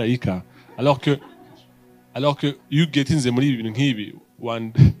turabamarayika alors que you get in the muri ibintu nk'ibi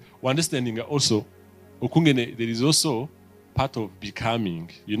one understanding also ukungene there is also part of becoming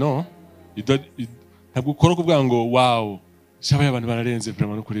you know ntabwo ukora kuvuga ngo wow shabaye abantu bararenze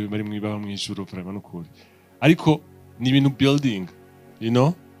vraiment no kuri bari mwibaba mw'ijuru vraiment no kuri ariko ni ibintu building you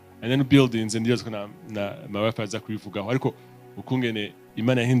know and then buildings and ndizo na my wife aza kubivugaho ariko ukungene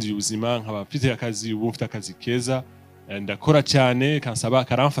Imana yahinduye ubuzima nkaba mfite akazi ubu mfite akazi keza ndakora cyane kansaba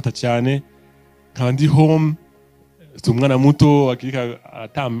karamfata cyane nkaba ndi home umwana muto akirika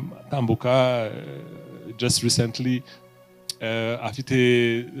atambuka just recently afite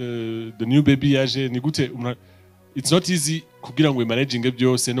the new baby yaje ni gute it's not easy kugira ngo managing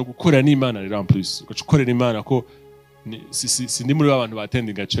byose no gukorera n'Imana rero en plus ugakorera Imana ko si muri abantu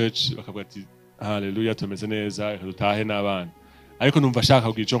batendinga church bakavuga ati haleluya tumeze neza dutahe n'abana ariko numva shaka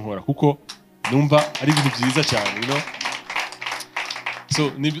kugira icyo nkora kuko numva ari ibintu byiza cyane you know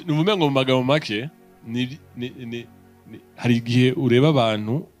so numva ngo mu magambo make hari igihe ureba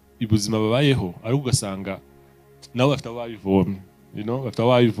abantu ibuzima babayeho ariko ugasanga nabo bafite ababivomye you know bafite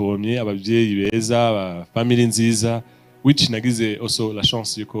ababivomye ababyeyi beza aba family nziza which nagize also la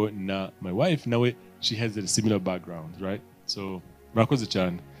chance yuko na my wife nawe she has a similar background right so murakoze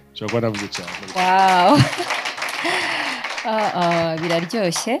cyane cyangwa navuze cyane wow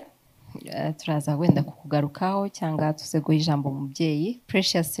biraryoshye turaza wenda kukugarukaho cyangwa tuzeguha ijambo umubyeyi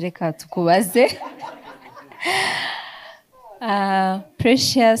Precious reka tukubaze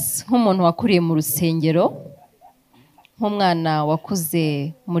Precious nk'umuntu wakuriye mu rusengero nk'umwana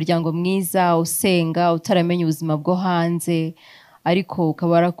wakuze umuryango mwiza usenga utaramenya ubuzima bwo hanze ariko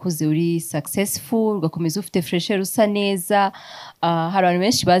ukaba warakuze uri successful ugakomeza ufite fresher usa neza hari abantu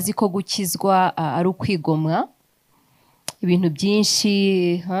benshi bazi ko gukizwa ari ukwigomwa ibintu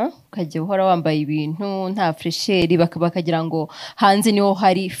byinshi ukajya uhora wambaye ibintu nta fresheri bakagira ngo hanze niho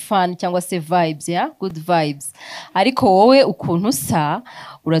hari fun cyangwa se vibes good vibes ariko wowe ukuntu usa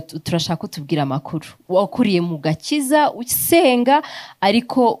turashaka kutubwira amakuru wakuriye mu gakiza usenga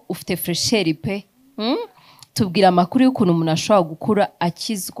ariko ufite fresheri pe tubwira amakuru y'ukuntu umuntu ashobora gukura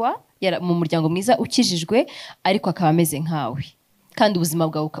akizwa mu muryango mwiza ukijijwe ariko akaba ameze nkawe kandi ubuzima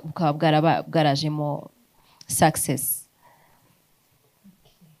bwawe bukaba bwarajemo success.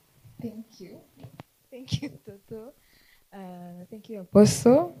 Thank you, Toto. Thank you,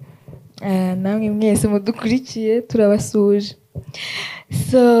 Apostle. Namwe mwese mudukurikiye turabasuje.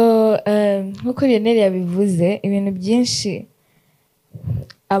 So, nkuko Lionel yabivuze, ibintu byinshi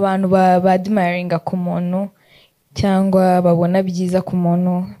abantu badmiringa ku muntu cyangwa babona byiza ku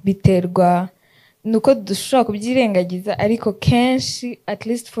muntu biterwa nuko dushobora kubyirengagiza ariko kenshi at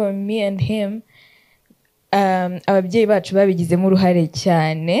least for me and him ababyeyi bacu babigizemo uruhare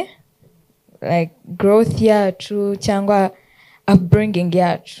cyane like growth yacu cyangwa upbringing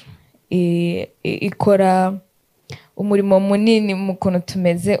yacu ikora umurimo munini mu kuntu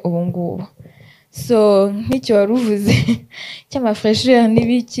tumeze ubu ngubu so nk'icyo waruvuze cy'amafresher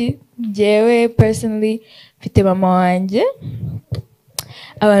n'ibiki jewe personally mfite mama wanjye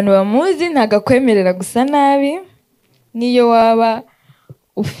abantu bamuzi ntagakwemerera gusa nabi niyo waba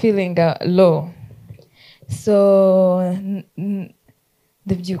ufeelinga low so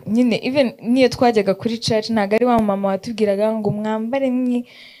nyine even niyo twajyaga kuri church ntago ari wa mama watubwiraga ngo mwambare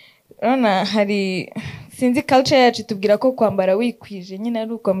urabona hari sinzi culture yacu tubwira ko kwambara wikwije nyine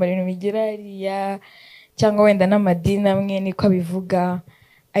ari ukwambara ibintu bigira hariya cyangwa wenda n'amadini amwe niko abivuga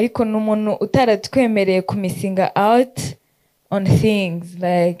ariko n'umuntu utaratwemereye kumisinga out on things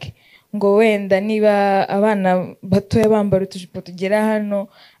like ngo wenda niba abana batoya bambara utujipo tugera hano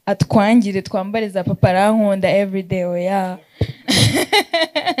atwangire twambare za papa arankunda everyday oya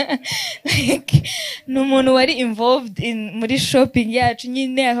like n'umuntu wari involved muri shopping yacu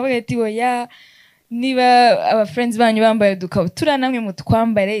nyine akavuga ati oya niba aba friends banyu bambaye udukabutura namwe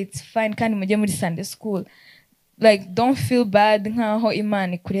mutwambare it's fine kandi mujye muri Sunday school like don't feel bad nkaho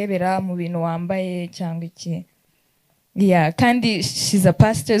Imana ikurebera mu bintu wambaye cyangwa iki yeah kandi she's a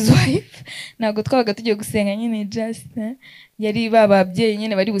pastor's wife ntabwo twabaga tugiye gusenga nyine just yari bababyeyi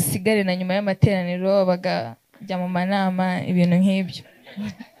nyine bari busigare na nyuma y'amateraniro bagajya mu manama ibintu nk'ibyo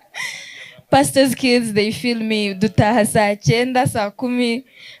pastors kids they feel me dutaha saa 9 saa 10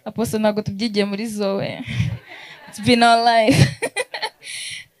 aposo ntabwo tubyigiye muri zoe it's been our life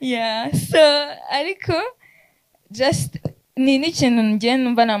yeah so ariko just ni n'ikintu ngiye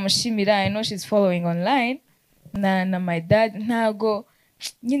numva namushimira. I know she's following online na my dad ntago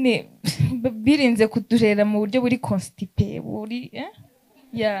nyine birinze kudurera mu buryo buri constipé buri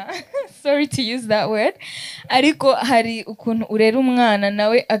yeah sorry to use that word ariko hari ukuntu urera umwana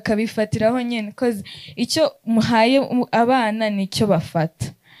nawe akabifatiraho nyine cause icyo muhaye abana nicyo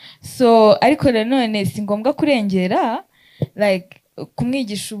bafata. So ariko nanone si ngombwa kurengera like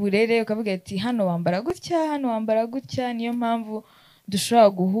kumwigisha uburere ukavuga ati hano wambara gutya niyo mpamvu dushobora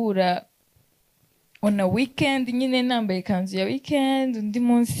guhura on a weekend nyine nambaye ikanzu ya weekend undi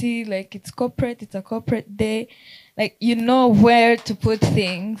munsi like it's a corporate day like you know where to put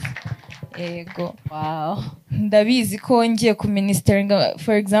things. Ego Wow. ndabizi ko ngiye ku ministering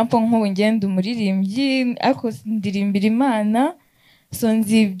for example nk'ubu ngenda umuririmbyi ako ndirimbira Imana so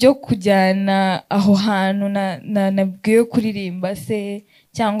nzi byo kujyana aho hantu nabwiye kuririmba se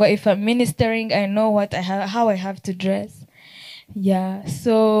cyangwa if I'm ministering I know how I have to dress. Yeah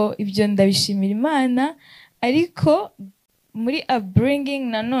so ibyo ndabishimira Imana ariko muri upbringing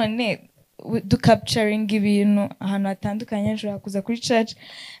nanone du capturing ibintu ahantu hatandukanye nshobora kuza kuri church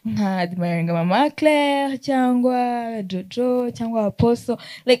nka admiring Mama Claire cyangwa Jojo cyangwa Apostle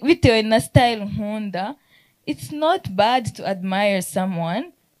like bitewe na style nkunda. It's not bad to admire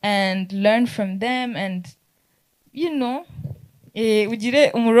someone and learn from them and you know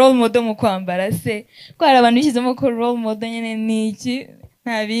ugire role model mu kwambara se ko hari abantu bishyizemo ko role model nyine niki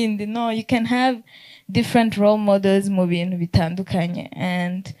nta bindi. No, you can have different role models mu bintu bitandukanye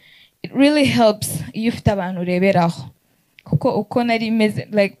and it really helps iyo ufite abantu ureberaho kuko uko nari meze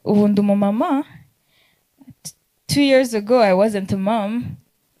like ubundi umumama 2 years ago I wasn't a mom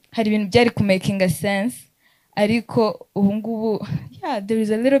hari ibintu byari ku making a sense ariko ubu ngubu yeah there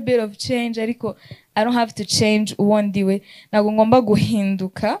is a little bit of change ariko I don't have to change ubundi we ntabwo ngomba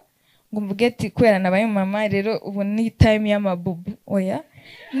guhinduka ngo mvuge ati kubera nabaye mama rero ubu ni time y'amabubu oya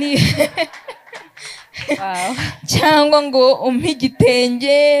ni Wow. cyangwa ngo umpe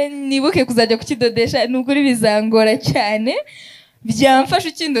igitenge nibuke kuzajya kukidodesha nukuri bizangora cyane byamfasha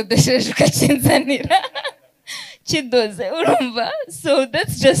ukindodesheje ukakinzanira kidoze urumva. So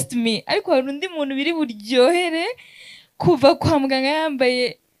that's just me ariko hari undi muntu biri buryohere kuva kwa muganga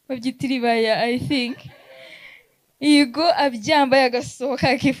yambaye babyitira I think Igo abyambaye agasohoka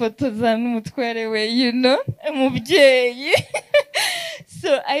akifotoza n'umutware we you know umubyeyi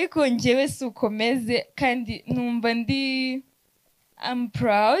so ariko njyewe sukomeze kandi numva I'm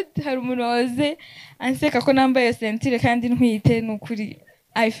proud. Hari umuntu waze anseka ko nambaye sentire kandi ntwite n'ukuri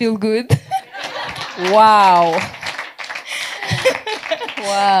I feel good. Wow.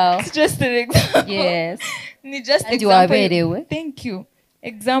 Wow. It's just an example. Yes. Ni just And example. Thank you.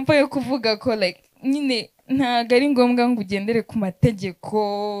 Example yo kuvuga ko like nyine ntago ari ngombwa ngo ugendere ku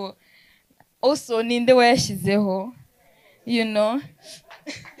mategeko. Also ninde wayashyizeho you know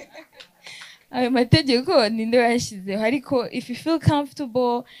ayo mategeko ninde wayashyizeho ariko if you feel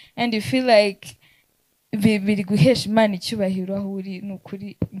comfortable and you feel like biri guhesha Imana icyubahiro aho uri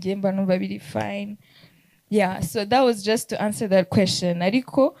n'ukuri njye mba numva biri fine. Yeah so that was just to answer that question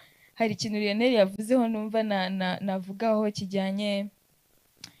ariko hari ikintu Lionel yavuzeho numva navugaho kijyanye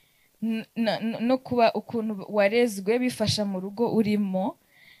no kuba ukuntu warezwe bifasha mu rugo urimo.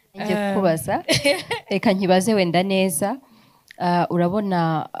 Ngiye kubaza reka nkibaze wenda neza.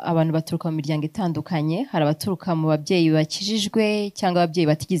 Urabona abantu baturuka mu miryango itandukanye, hari abaturuka mu babyeyi bakijijwe cyangwa ababyeyi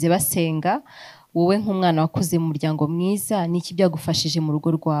batigeze basenga. Wowe nk'umwana wakuze mu muryango mwiza niki byagufashije mu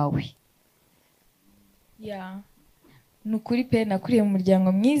rugo rwawe? Yeah nukuri pe nakuriye mu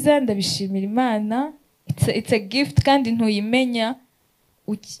muryango mwiza ndabishimira Imana. It's a gift kandi ntuyimenya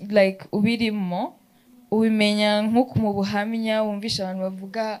like ubirimo ubimenya nko mu buhamya wumvisha abantu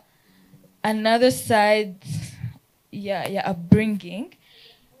bavuga another side ya upbringing.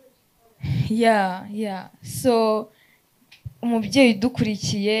 Yeah so umubyeyi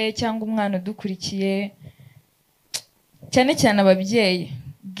dukurikiye cyangwa umwana dukurikiye cyane cyane ababyeyi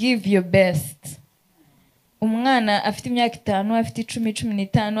give your best. Umwana afite imyaka 5 afite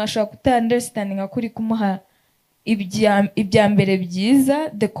 10-15 ashobora kuta understanding akuri kumuha ibya mbere byiza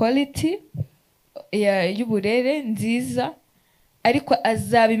the quality y'uburere nziza ariko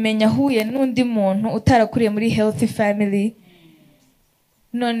azabimenya huye n'undi muntu utarakuriye muri healthy family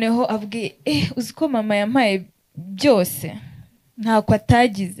noneho avuge uziko mama yampaye byose ntako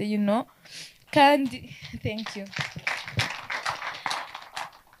atagize you know kandi thank you.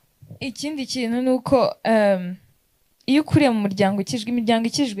 Ikindi kintu nuko iyo ukuriye mu muryango ukijwe, imiryango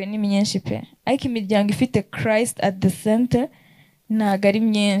ikijwe ni myinshi pe, ariko imiryango ifite Christ at the center ntago ari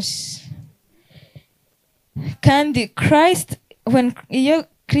myinshi. Kandi Christ, iyo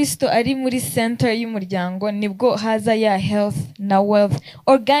Kristo ari muri center y'umuryango nibwo haza ya health na wealth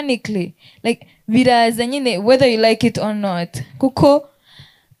organically, like biraza nyine whether you like it or not. Kuko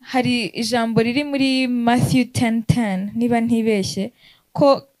hari ijambo riri muri Matthew 10:10 niba ntibeshye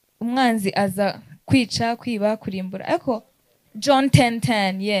ko umwanzi aza kwica, kwiba, kurimbura. Ariko John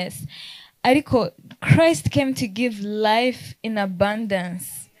 10:10, yes. Ariko Christ came to give life in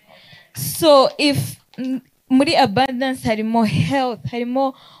abundance. So if muri abundance harimo health,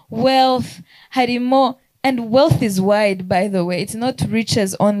 harimo wealth, harimo, and wealth is wide by the way, it's not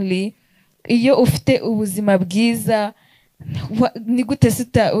riches only. Iyo ufite ubuzima bwiza, ni gute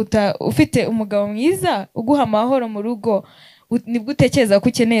ufite umugabo mwiza uguha amahoro mu rugo, nibwo utekereza ko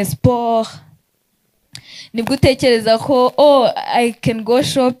ukeneye sport, nibwo utekereza ko I can go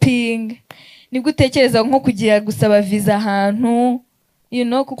shopping, nibwo utekereza nko kugiye gusaba visa ahantu, you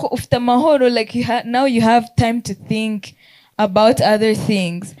know, kuko ufite amahoro, like now you have time to think about other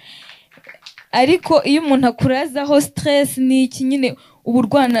things. Ariko iyo umuntu akurazaho stress ni iki nyine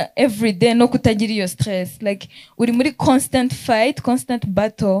uburwana every day no kutagira iyo stress, like uri muri constant fight, constant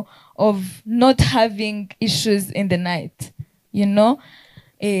battle of not having issues in the night, you know.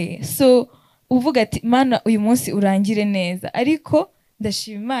 So uvuga ati Mana uyu munsi urangire neza. Ariko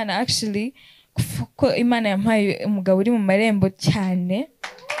ndashima Imana actually ko Imana yampaye umugabo uri mu marembo cyane.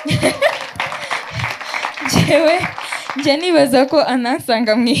 Njye nibaza ko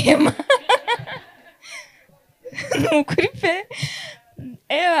anansanga mu ihema. Nukuri pe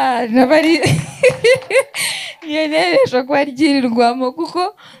nabari yeneresha ko aryirirwamo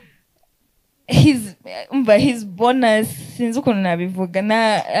kuko his bonus, sinzi ukuntu nabivuga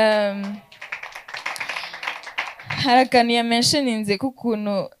na harakantu ya mentioninze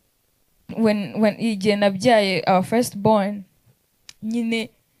kukuntu when igihe nabyaye our first born, nyine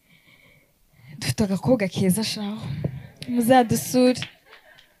dufite agakobwa keza shaho muzadusure.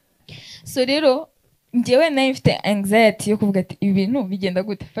 So rero njyewe nari mfite anxiety yo kuvuga ati ibi bintu bigenda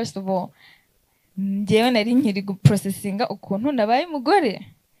gute. First of all, njyewe nari nkiri guprocessinga ukuntu nabaye umugore.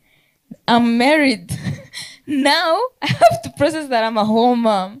 I'm married. Now I have to process that I'm a whole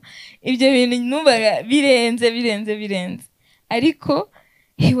mom. Ibyo bintu numvaga birenze. Ariko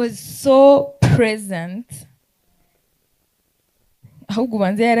he was so present. Ahubwo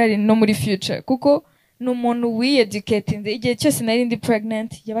ubanza yarari no muri future kuko n'umuntu we-educatinze. Igihe cyose nari ndi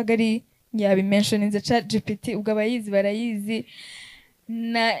pregnant yabaga ari yabimentioninze ChatGPT, ubwo abayizi barayizi.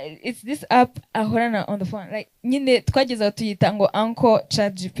 It's this app ahorana on the phone, like nyine twageza tuyita ngo Uncle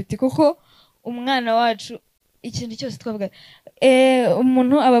ChatGPT kuko umwana wacu ikintu cyose twavuga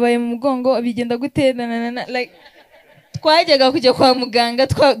umuntu ababaye mu mugongo bigenda gute, like twajyaga kujya kwa muganga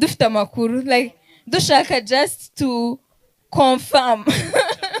dufite amakuru, like dushaka just to confirm.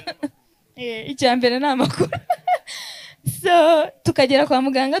 Icyambere na amakuru. So tukagera kwa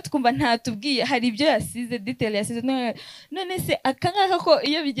muganga tukumva ntatubwiye, hari ibyo yasize, detail yasize. None se akangaka ko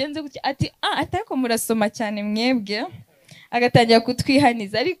iyo bigenze gutya ati atako murasoma cyane mwebwe, agatangira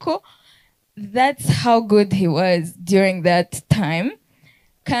kutwihaniza. Ariko that's how good he was during that time.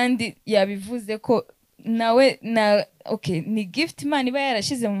 Kandi yabivuze ko nawe okay, ni gift Imana iba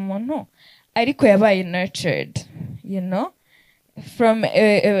yarashize mu muntu, ariko yabaye nurtured, you know, from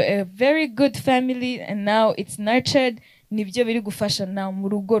a very good family, and now it's nurtured. Nibyo biri gufasha na mu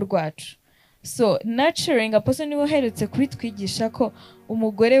rugo rwacu. So nurturing, Apostle niwe uherutse kubitwigisha ko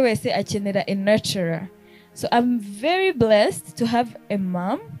umugore wese akenera a nurturer. So I'm very blessed to have a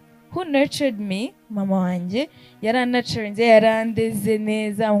mom who nurtured me. Mama wanjye yaranurturinze, yarandeze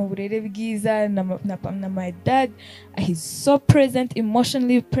neza mu burere bwiza, na my dad, he's so present,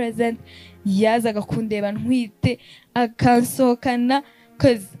 emotionally present. Yazaga kundeba ntwite akansohokana,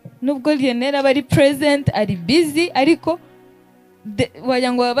 cause nubwo Lionel aba ari present, ari busy, ariko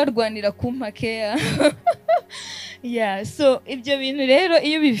wagira ngo barwanira kumpa care. Yeah, so ibyo bintu rero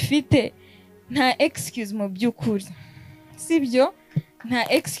iyo bifite nta excuse mu by'ukuri, sibyo? Nta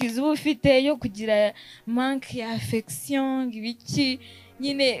excuse uba ufite yo kugira manque ya affection ibiki,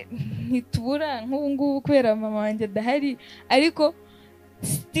 nyine ntitubura nk'ubu ngubu kubera mama wanjye adahari, ariko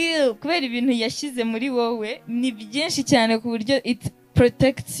still kubera ibintu yashyize muri wowe ni byinshi cyane ku buryo it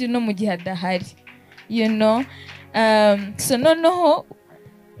protects you no mu gihe adahari, you know. So noneho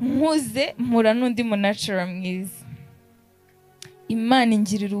mpuze mpura n'undi mu natural mwiza. Imana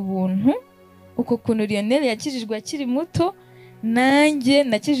ingirira ubuntu uko kuntu Lionel yakijijwe akiri muto, nanjye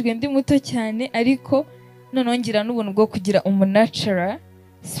nakijijwe ndi muto cyane, ariko noneho ngira n'ubuntu bwo kugira umunatural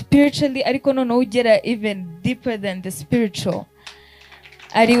spiritually ariko noneho ugera even deeper than the spiritual,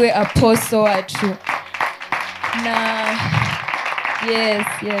 ariwe apostle wacu. Na yes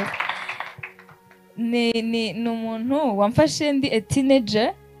ni umuntu wamfashe ndi a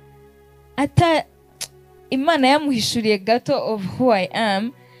teenager, ata Imana yamuhishuriye gato of who I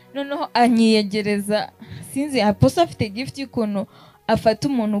am, noneho anyiyegereza. Sinzi apostle afite gift y'ukuntu afata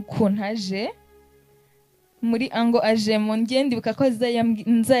umuntu ukuntu aje muri ango aje mu ngendi bikako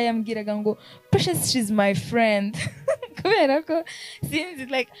nzayambwiraga ngo Precious, she's my friend. Kubera ko sinzi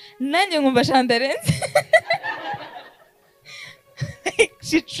like nanjye nkumva Chandarenze.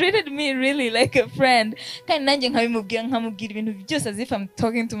 She treated me really like a friend. Kandi nanjye nkamubwira ibintu byose as if I'm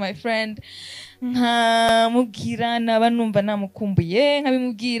talking to my friend. Nkamubwira naba numva namukumbuye,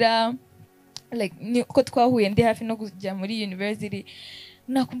 nkabimubwira like niko twahuye ndi hafi no kujya muri university,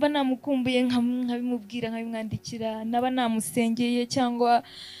 nakumva namukumbuye nkabimubwira, nkabimwandikira, naba namusengeye cyangwa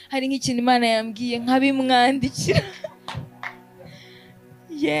hari nk'ikintu Imana yambwiye nkabimwandikira.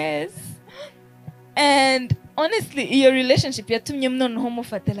 Yes. And honestly, your relationship yatumye noneho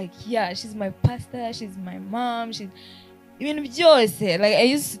mufata like, yeah, she's my pastor, she's my mom, she's ibintu byose. Like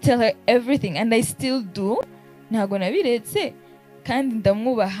I used to tell her everything and I still do. Ntago nabiretse kandi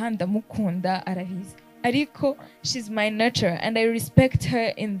ndamwubaha, ndamukunda, arabizi. Ariko she's my nurturer and I respect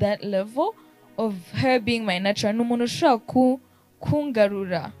her in that level of her being my nurturer. N'umuntu ushaka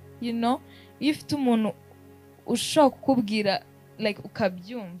kungarura, you know, if umuntu ushaka kukubwira like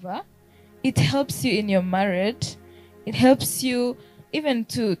ukabyumva, it helps you in your marriage. It helps you even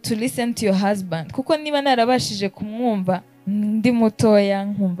to listen to your husband. Kuko niba narabashije kumwumva ndi mutoya,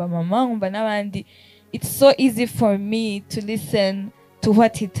 nkumva mama, nkumva n'abandi, it's so easy for me to listen to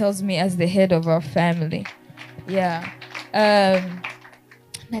what he tells me as the head of our family. Yeah. I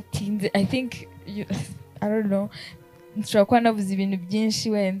think I don't know. Nshobora kuba navuze ibintu byinshi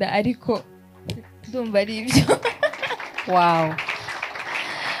wenda ariko ndumva ari ibyo. Wow.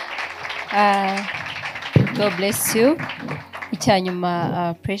 God bless you.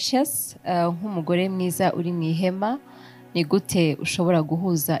 Icyanyuma Precious, nk'umugore mwiza uri mu ihema, ni gute ushobora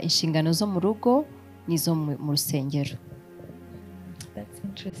guhuza inshingano zo mu rugo n'izo mu rusengero? That's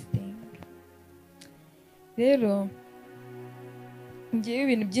interesting. Rero ngiye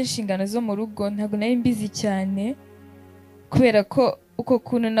ibintu by'inshingano zo mu rugo ntabwo nari mbizi cyane, kubera ko uko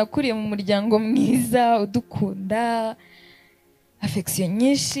kuntu nakuriye mu muryango mwiza udukunda, affection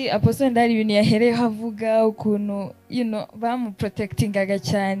nyinshi. Apostle ndari ibintu yahereyeho avuga ukuntu bamuprotectingaga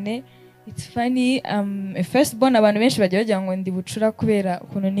cyane. It's funny, first born abantu benshi bajya bagira ngo ndi bucura kubera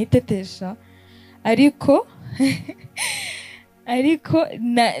ukuntu nitetesha, ariko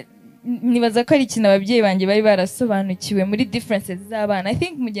nibaza ko ari ikintu ababyeyi banjye bari barasobanukiwe muri differences z'abana. I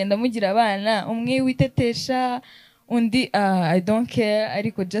think mugenda mugira abana, umwe witetesha, undi I don't care,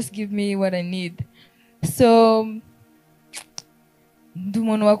 ariko just give me what I need. So ndi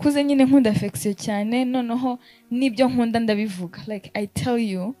umuntu wakuze nyine nkunda affection cyane, noneho nibyo nkunda ndabivuga. Like I tell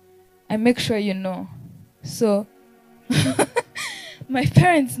you, I make sure you know. So my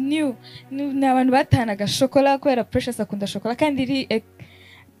parents knew n'abantu batanaga shokola kubera Precious akunda shokola kandi iri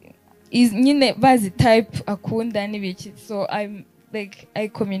nyine bazi type akunda n'ibiki. So I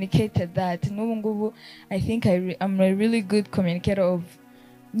communicated that. N'ubu ngubu I think I'm a really good communicator of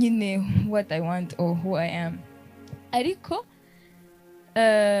nyine what I want or who I am. Ariko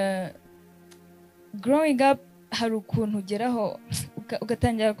growing up hari ukuntu ugeraho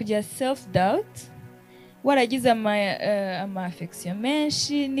ugatangira kugira self doubt, waragize ama affection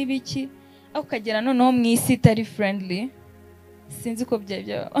menshi n'ibiki, aho ukagera noneho mu isi itari friendly. Sinzi uko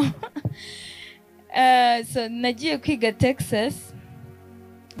byabyo. So nagiye kwiga Texas,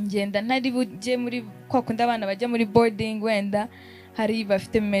 ngenda ntari bujye muri kwa kundi abana bajya muri boarding, wenda hari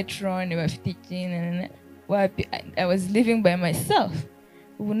bafite metro, ni bafite ikintu wapi. I was living by myself.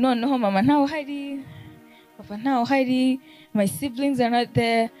 Ubu noneho mama ntaho hari, papa ntaho hari, my siblings are not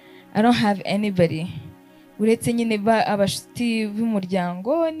there, I don't have anybody. Uretse nyine abashuti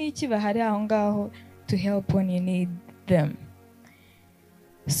b'umuryango n'iki bahari aho ngaho to help when you need them.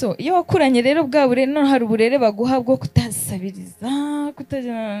 So iyo wakuranye rero bwa burere, no hari uburere baguha bwo kutasabiriza,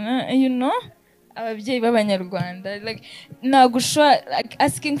 kutajana, ababyeyi b'Abanyarwanda, like nagushwa, like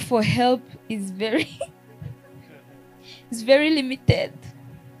asking for help is very limited.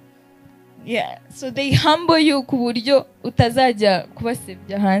 Yeah, so they humble you ku buryo utazajya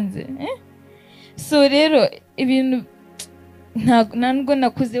kubasebya hanze. So rero ibintu ntabwo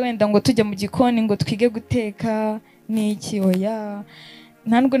nakuze wenda ngo tujya mu gikoni ngo twige guteka n'iki, oya.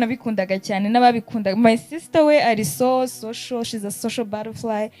 ntabwo nabikundaga cyane n'ababikunda. My sister we ari social, she's a social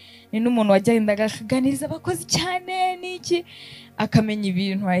butterfly, ni n'umuntu wagendaga akaganiriza abakozi cyane n'iki akamenya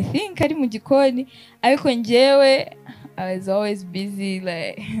ibintu, I think ari mu gikoni, ariko njyewe I was always busy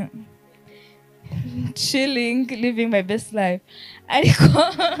like chilling, living my best life.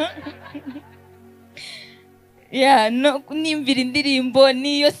 Ariko yeah, no, nimvira indirimbo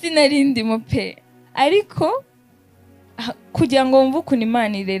niyo sinarindimo pe, ariko kugira ngo mvuge ukuntu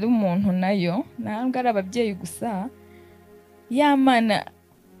Imana irera umuntu nayo, ntabwo ari ababyeyi gusa, ya Mana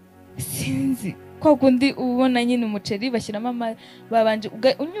sinzi kwa kundi ubona nyine umuceri bashyiramo amazi, babanje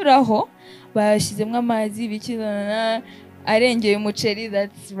unyuraho bashyizemo amazi bikizana arengeye umuceri,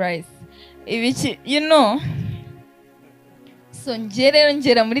 that's rice ibiki, you know. So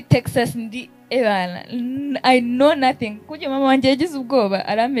ngera muri Texas ndi ebana, I know nothing. Kujya mama wanjye yagize ubwoba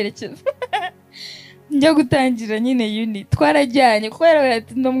aramperekeza njya gutangira nyine unit, twarajyanye kuko yaravuga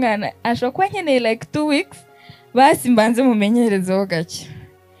ati ndo mwana ashobora kuba nkeneye like 2 weeks, basi mbanze mumenyerezeho gake.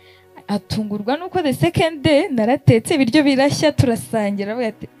 Atungurwa nuko the second day naratetse ibiryo birashya turasangira, avuga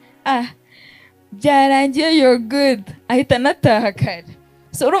ati byarangiye, you're good, ahita nataha kare.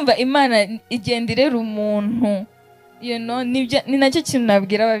 So urumva Imana igenda irera umuntu, you know, ni nacyo kintu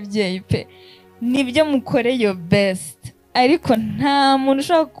nabwira ababyeyi pe, nibyo mukore your best, ariko nta muntu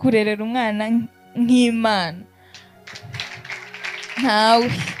ushobora kurerera umwana nk'Imana,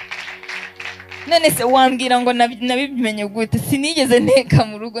 ntawe. None se wambwira ngo nabimenye gute? Sinigeze nteka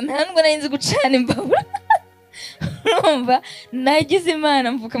mu rugo, ntabwo nari nzi gucana imbabura. Urumva nagize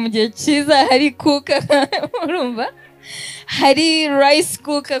Imana mvuka mu gihe cyiza, hari kuka, urumva hari rice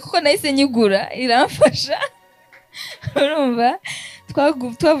cooker kuko nahise nyigura iramfasha, urumva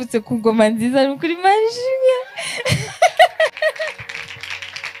twavutse ku ngoma nziza kuri majiya.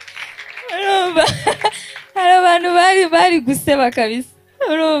 Urumva hari abantu bari guseba kabisa,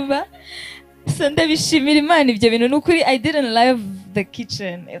 urumva. So ndabishimira Imana ibyo bintu n'ukuri. I didn't love the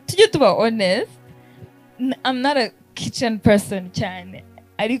kitchen, tujye tuba honest, I'm not a kitchen person cyane,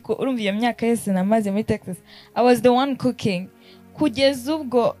 ariko urumva iyo myaka yose namaze muri Texas I was the one cooking. Kugeza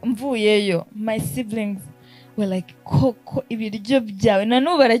ubwo mvuyeyo my siblings were like koko ibiryo byawe na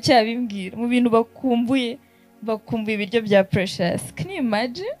n'ubu baracyabimbwira, mu bintu bakumbuye ibiryo bya Precious. Can you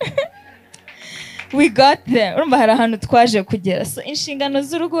imagine? We got there. Urumva hari ahantu twaje kugera. So inshingano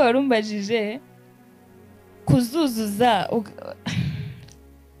z'urugo warumbajije kuzuzuza,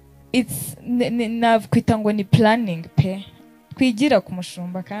 it's nakwita ngo ni planning pe, twigira ku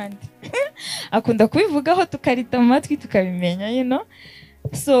mushumba kandi akunda kubivugaho tukarita mu matwi tukabimenya, you know.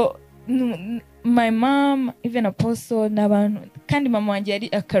 So my mom, even Apostle n'abantu, kandi mama wanjye yari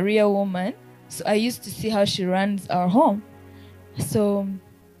a career woman, so I used to see how she runs our home. So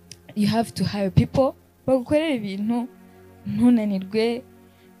you have to hire people bagukorera ibintu, ntunanirwe,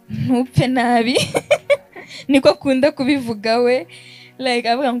 ntupfe nabi. Niko akunda kubivuga we, like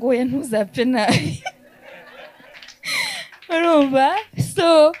avuga ngo we ntuzapfe nabi. Urumva?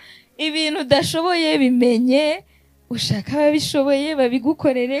 So ibintu udashoboye bimenye, ushaka ababishoboye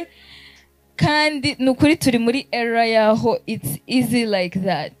babigukorere, kandi nukuri turi muri era yaho it's easy like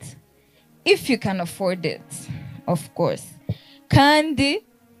that if you can afford it, of course. Kandi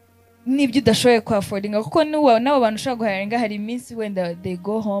nibyo udashoboye ku affordinga, kuko n'abo bantu ushaka guharinga hari iminsi wenda they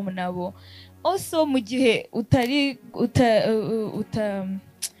go home nabo. Also mu gihe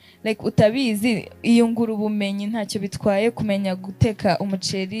utabizi, iyungura ubumenyi ntacyo bitwaye, kumenya guteka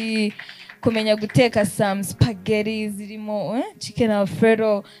umuceri, kumenya guteka some spaghetti zirimo chicken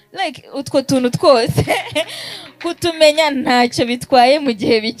alfredo, like utwo tuntu twose kutumenya ntacyo bitwaye mu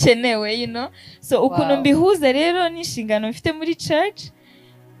gihe bikenewe, you know. So ukuntu mbihuza rero n'inshingano mfite muri church,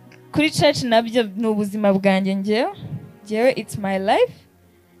 kuri church nabyo ni ubuzima bwanjye njyewe, it's my life,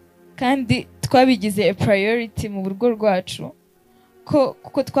 kandi twabigize a priority mu rugo rwacu,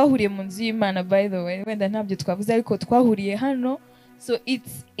 kuko twahuriye mu nzu y'Imana. By the way, wenda ntabyo twavuze ariko twahuriye hano, so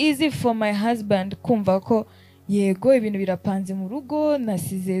it's easy for my husband kumva ko yego ibintu birapanze mu rugo,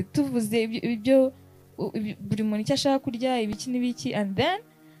 nasize tuvuze ibyo buri muntu icyo ashaka kurya ibiki n'ibiki, and then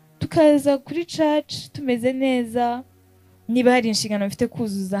tukaza kuri church tumeze neza. Niba hari inshingano mfite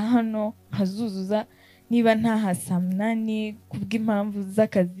kuzuza hano nkazuzuza, niba ntaha saa 8 kubw'impamvu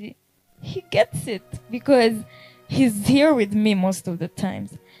z'akazi, he gets it because he's here with me most of the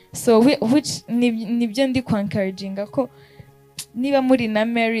times. So which nibyo ndi encouraging ko niba muri na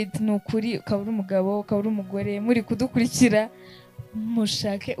married nukuri, ukaba uri umugabo ukaba uri umugore, muri kudukurikira,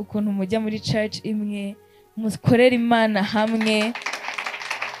 mushake ukuntu mujya muri church imwe, mukorera Imana hamwe.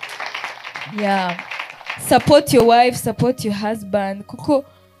 Yeah, support your wife, support your husband, kuko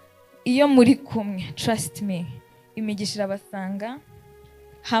iyo muri kumwe, trust me, imigishira basanga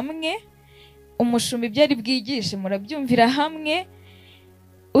hamwe, umushumba ibyo ari bwigishe murabyumvira hamwe.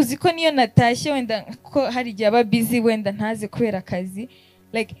 Uzi ko niyo natashye wenda ko hari igihe aba busy wenda ntaze kubera akazi,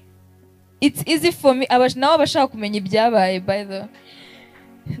 like it's easy for me nawe abashaka kumenya ibyabaye by the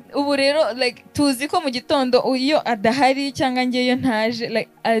ubu rero like tuzi ko mu gitondo iyo adahari cyangwa ngeyo ntaje like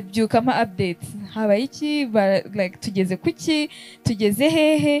abyuka ma updates habaye iki, like tugeze kuki, tugeze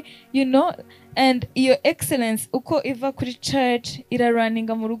hehe, you know. And your excellence uko iva kuri church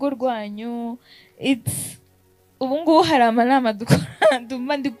iraruninga mu rugo rwanyu, it's ubu ngubu hari amanama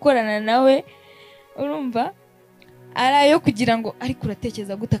duma ndi gukorana nawe, urumva ari ayo kugira ngo ariko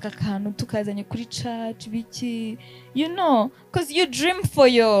uratekereza gutaka akantu tukazanye kuri church biki, you know, because you dream for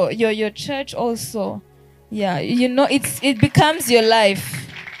your church also. Yeah, you know, it becomes your life.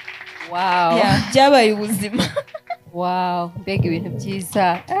 Wow. Yeah, byabaye ubuzima. Wow, mbega ibintu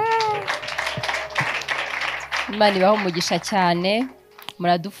byiza. Imana ibaho umugisha cyane,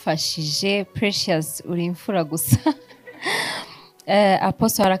 muradufashije. Precious uri imfura gusa.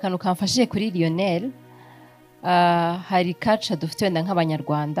 Apostle hari akantu kamfashije kuri Lionel. Hari culture dufite wenda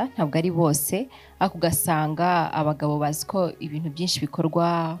nk'abanyarwanda, ntabwo ari bose, ariko ugasanga abagabo bazi ko ibintu byinshi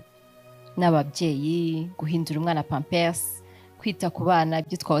bikorwa n'ababyeyi, guhindura umwana pampers, kwita ku bana,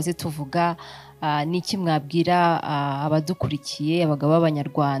 ibyo twahoze tuvuga. N'iki mwabwira abadukurikiye, abagabo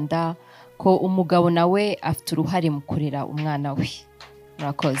b'abanyarwanda, ko umugabo nawe afite uruhare mu kurera umwana we?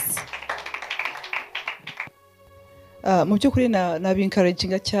 Murakoze. Mu by'ukuri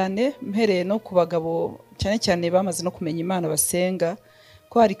nabincouraginga cyane, mpereye no ku bagabo cyane cyane bamaze no kumenya Imana basenga,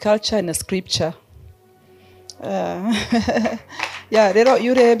 ko hari culture na scripture. Ya rero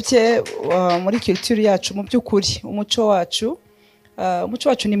iyo urebye muri culture yacu, mu by'ukuri umuco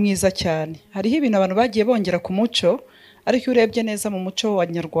wacu ni mwiza cyane. Hariho ibintu abantu bagiye bongera ku muco, ariko iyo urebye neza mu muco wa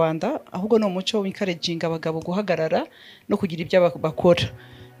Nyarwanda, ahubwo no umuco w'encouraging abagabo guhagarara no kugira ibyo bakora.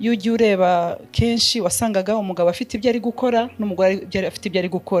 Iyo ugiye ureba kenshi wasangaga umugabo afite ibyo ari gukora n'umugore afite ibyo ari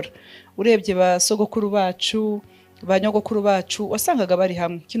gukora. Urebye ba sogokuru bacu, ba nyogokuru bacu, wasangaga bari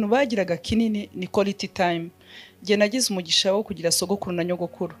hamwe. Ikintu bagiraga kinini ni quality time. Ngiye nagize umugisha wo kugira sogokuru na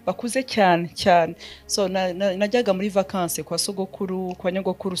nyogokuru bakuze cyane cyane, so najyaga muri vacances kwa sogokuru, kwa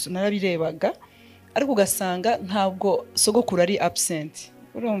nyogokuru, narabirebaga, ariko ugasanga ntabwo sogokuru ari absent.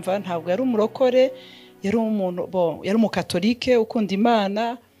 Urumva ntabwo yari umurokore, yari umuntu yari umukatolike ukunda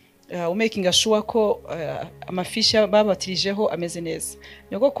Imana, making sure ko amafisha babatirijeho ameze neza.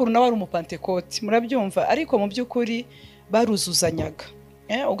 Nyogokuru nawe ari umupantekote, murabyumva, ariko mu by'ukuri baruzuzanyaga.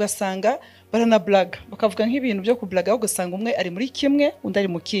 Ugasanga baranablaga, bakavuga nk'ibintu byo kublaga, ugasanga umwe ari muri kimwe undi ari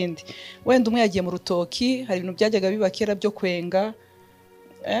mu kindi. Wenda umwe yagiye mu rutoki, hari ibintu byajyaga bibakera byo kwenga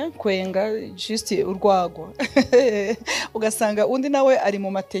just urwagwa. Ugasanga undi nawe ari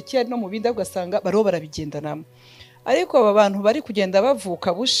mu mateke, ari no mu bindi, ugasanga baro barabigendanamo. Ariko aba bantu bari kugenda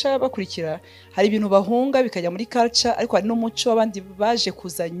bavuka busha bakurikira, hari ibintu bahunga bikajya muri culture, ariko hari n'umuco abandi baje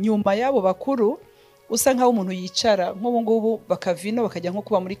kuza nyuma yabo bakuru. Usa nkaho umuntu yicara nk'ubu ngubu bakavino bakajya nko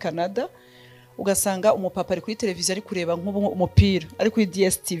kuba muri Canada, ugasanga umupapa ari kuri televiziyo ari kureba nk'ubu umupira, ari kuri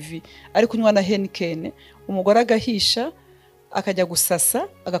DSTV, ari kunywa na Heineken, umugore agahisha akajya gusasa,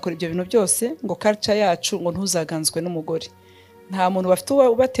 agakora ibyo bintu byose, ngo culture yacu ngo ntuzaganzwe n'umugore. Nta muntu bafite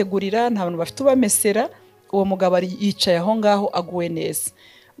ubategurira, nta muntu bafite ubamesera, uwo mugabo ari yicaye aho ngaho aguwe neza.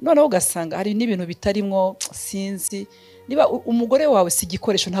 Noneho ugasanga hari n'ibintu bitarimwo, sinzi niba umugore wawe si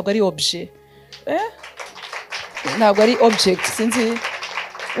igikoresho, ntabwo ari objet. Ntabwo ari object, sinzi.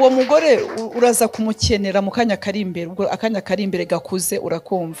 Uwo mugore uraza kumukenera mu kanya kari imbere, ubwo akanya kari imbere gakuze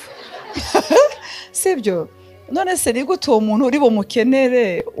urakumva. Sibyo? None se ni gute uwo muntu uri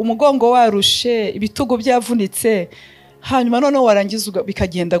bumukenere, umugongo warushe, ibitugu byavunitse, hanyuma noneho warangiza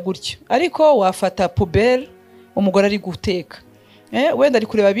bikagenda gutyo? Ariko wafata poubelle, umugore ari guteka, wenda ari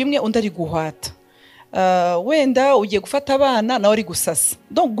kureba bimwe undi ari guhata, wenda ugiye gufata abana nawe ari gusasa.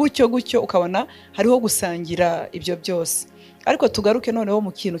 Donc gutyo ukabona hariho gusangira ibyo byose. Ariko tugaruke noneho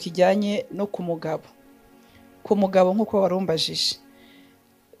mu kintu kijyanye no ku mugabo. Ku mugabo nkuko warumbajije,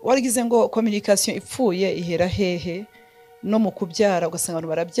 warigize ngo communication ipfuye ihera hehe? No mu kubyara ugasanga abantu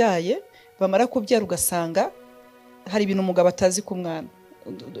barabyaye, bamara kubyara ugasanga hari ibintu umugabo atazi ku mwana.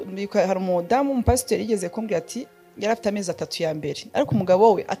 Hari umudamu umupasiteri yigeze kumbwira ati yari afite amezi 3 ya mbere, ariko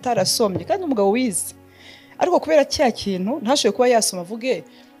umugabo we atarasomye, kandi umugabo wize. Ariko kubera cya kintu ntashoboye kuba yasoma, avuge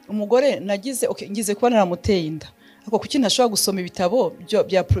umugore nagize ngize kuba naramuteye inda, ariko kuki ntashobora gusoma ibitabo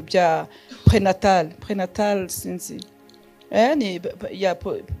bya prenatal sinzi ni ya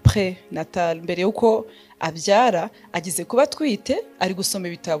prenatal, mbere yuko abyara agize kuba twite ari gusoma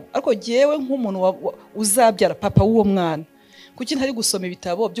ibitabo. Ariko jewe nk'umuntu uzabyara papa w'uwo mwana, kuki ntari gusoma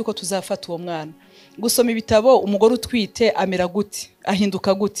ibitabo by'uko tuzafata uwo mwana gusoma ibitabo umugore utwite amera gute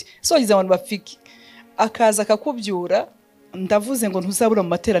ahinduka gute sogize abantu bafiki akaza akakubyura ndavuze ngo ntuzabura mu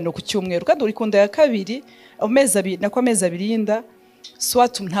materaniro ku cyumweru kandi uri kunda ya kabiri amezi abiri y'inda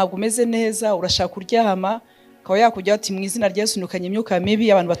swatu ntabwo umeze neza urashaka kuryama akaba yakujya ati mu izina rya Yesu nukanye imyuka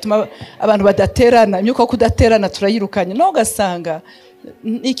mibi abantu badaterana imyuka yo kudaterana turayirukanye no ugasanga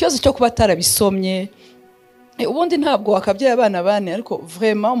ikibazo cyo kuba atarabisomye ubundi ntabwo wakabyaye abana bane ariko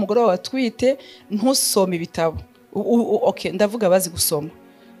vraiment umugore wawe atwite ntusome ibitabo okay ndavuga bazi gusoma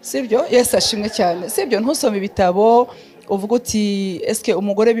sibyo Yesu ashimwe cyane sibyo ntusome ibitabo uvuga uti eske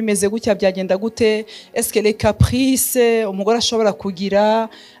umugore bimeze gutya byagenda gute eske les caprices umugore ashobora kugira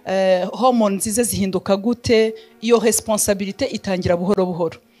hormones zize zihinduka gute iyo responsabilité itangira buhoro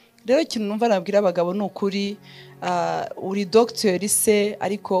buhoro rero ikintu numva nabwira abagabo ni ukuri uri docteur se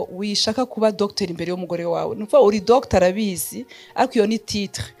ariko wishaka kuba docteur imbere y'umugore wawe numva uri docteur abizi ariko iyo ni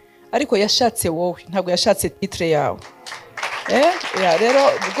titre ariko yashatse wowe ntabwo yashatse titre yawe rero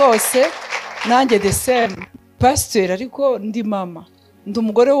rwose nanjye the same pastor ariko ndi mama ndi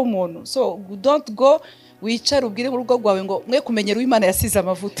umugore w'umuntu so don't go wicara ubwire mu rugo rwawe ngo mwe kumenyera uw'Imana yasize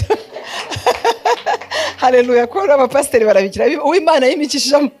amavuta haleluya ko abapasiteri barabikira uw'Imana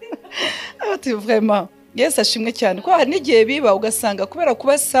yimikishije ati vraiment Yesu ashimwe cyane ko hari n'igihe biba ugasanga kubera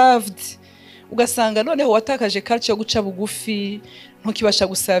kuba saved ugasanga noneho watakaje culture yo guca bugufi ntukibasha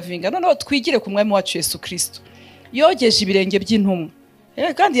gusavinga noneho twigire ku mwami wacu Yesu Kristo yogeje ibirenge by'intumwa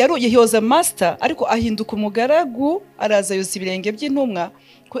kandi yaruyehoza master ariko ahinduka umugaragu araza yoza ibirenge by'intumwa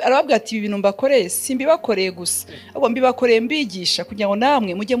arababwira ati ibi bintu mbakoreye simbibakoreye gusa ahubwo mbibakoreye mbigisha kugira ngo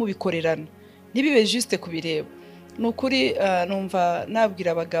namwe mujye mubikorerana nibibe juste kubireba nukuri numva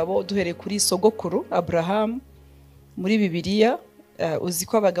nabwira abagabo duhere kuri sogokuru Abraham muri Bibiliya uzi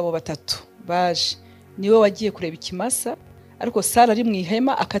ko abagabo batatu baje niwe wagiye kureba ikimasa ariko Sara ari mu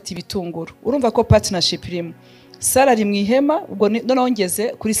ihema akati bitunguru urumva ko partnership irimo Sara ari mu ihema ubwo noneho ngeze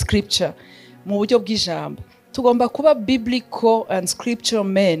kuri scripture mu buryo bw'ijambo tugomba kuba biblical and scriptural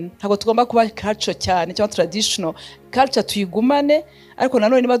men ntabwo tugomba kuba culture cyane cyangwa traditional culture tuyigumane ariko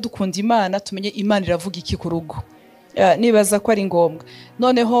nanone niba dukunda Imana tumenye Imana iravuga iki ku rugo nibaza ko ari ngombwa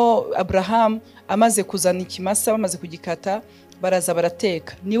noneho Abraham amaze kuzana ikimasa bamaze kugikata baraza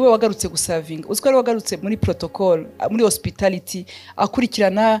barateka niwe wagarutse gusavinga uziko ari wagarutse muri protocol muri hospitality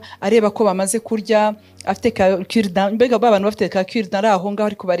akurikirana areba ko bamaze kurya afite ka cure mbega abantu bafite ka cure aho ngaho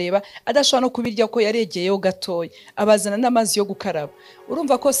ari kubareba adashobora no kubirya ko yaregeyeyo gatoya abazana n'amazi yo gukaraba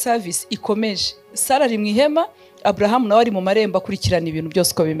urumva ko service ikomeje Sara ari mu ihema Abraham nawe ari mu marembo akurikirana ibintu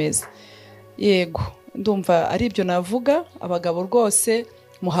byose uko bimeze yego ndumva ari ibyo navuga abagabo rwose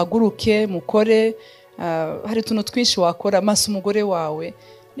muhaguruke mukore hari tuntu twinshi wakora amaso umugore wawe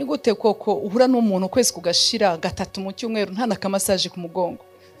ni gute koko uhura n'umuntu kwezi kugashira gatatu mu cyumweru nta nakamasaje ku mugongo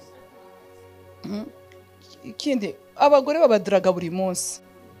ikindi abagore babadiraga buri munsi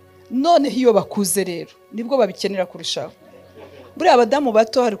none iyo bakuze rero nibwo babikenera kurushaho buriya abadamu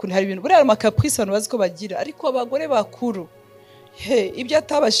bato hari ibintu buriya amakaprice abantu bazi ko bagira ariko abagore bakuru ibyo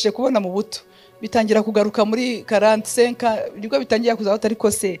atabashije kubona mu buto bitangira kugaruka muri 45 nibwo bitangira kuzaho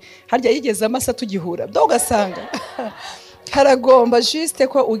ariko se harya yigeze amasa tugihura byo ugasanga haragomba juste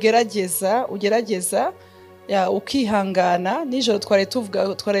ko ugerageza ukihangana nijoro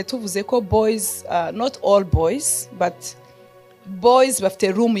tware tuvuze ko boys not all boys but boys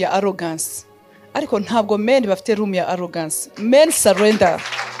bafite room ya arrogance ariko ntabwo men bafite room ya arrogance men surrender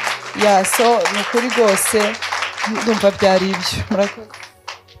so nukuri rwose ndumva byari ibyo murakoze.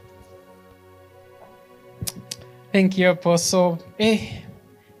 Thank you Apostle.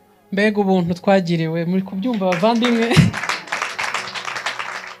 Mbega ubuntu twagiriwe muri kubyumva bavandimwe.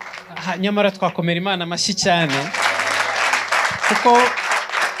 Nyamara twakomera Imana amashyi cyane. Kuko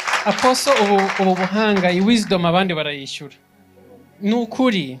Apostle ubu buhanga wisdom abandi barayishyura.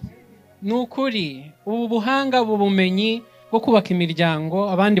 Nukuri ubu buhanga bumenyi bwo kubaka imiryango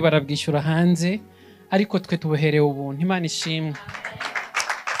abandi barabwishyura hanze ariko twe tubuherewe ubuntu Imana ishimwe.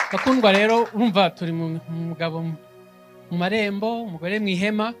 Bakundwa rero urumva turi mu mugabo mu marembo umugore mu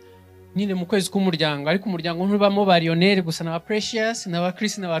ihema nyine mu kwezi k'umuryango ariko umuryango ntubamo barionere gusa na precious na ba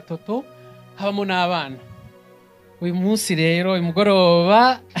Chris na ba Toto habamo n'abana uyu munsi rero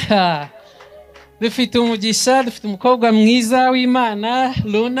imugoroba dufite umugisha dufite umukobwa mwiza w'Imana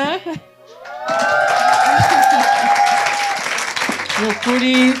Luna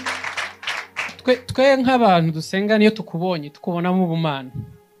nukuri twe nk'abantu dusenga niyo tukubonye tukubonamo ubumana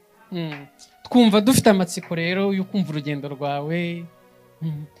twumva dufite amatsiko rero yo kumva urugendo rwawe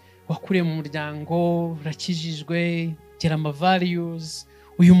wakuriye mu muryango urakijijwe gira ama values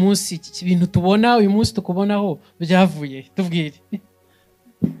uyu munsi iki bintu tubona uyu munsi tukubonaho byavuye tubwire.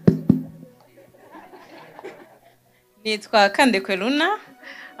 Nitwa Kandekwe Luna.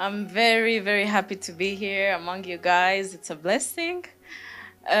 I'm very, very happy to be here among you guys. It's a blessing.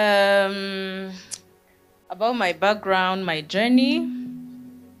 About my background, my journey.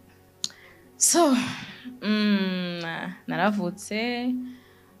 So, naravutse,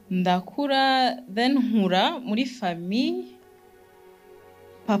 ndakura, then nkura muri famille.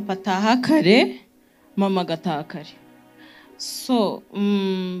 Papa ataha kare, mama agataha kare. So,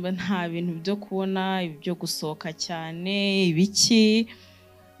 nta bintu byo kubona, ibyo gusohoka cyane, ibiki,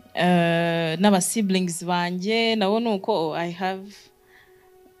 n'aba siblings banjye, nabo nuko I have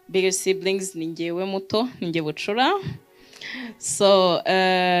bigger siblings, ni njyewe muto, ni njye bucura. So,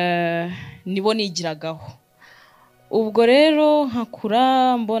 nibo nigiragaho. Ubwo rero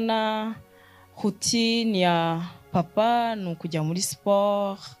nkakura mbona routine ya papa ni ukujya muri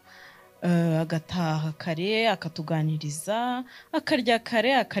sport, agataha kare akatuganiriza, akarya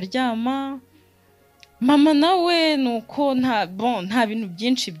kare akaryama. Mama nawe nuko nta bintu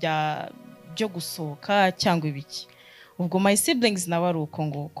byinshi byo gusohoka cyangwa ibiki. Ubwo my siblings nabo ari uko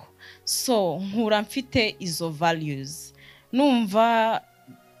nguko. So nkura mfite izo values, numva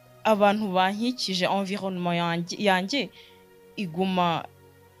abantu bankikije, environnement yanjye iguma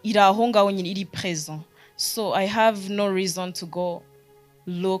iraho ngaho nyine, iri present. So I have no reason to go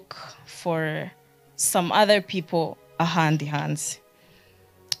look for some other people ahandi hanze.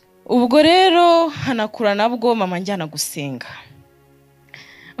 Ubwo rero hanakura nabwo mama njyana gusenga.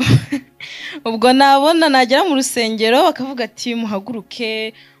 Ubwo nabona nagera mu rusengero bakavuga ati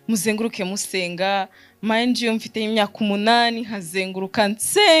muhaguruke muzenguruke musenga. Mind you, mfite imyaka 8 hazenguruka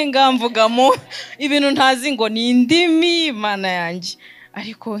nsenga mvugamo ibintu ntazi ngo ni indimi mana yanjye.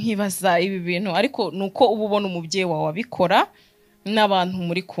 Ariko nkibaza ibi bintu, ariko nuko uba ubona umubyeyi wawe abikora n'abantu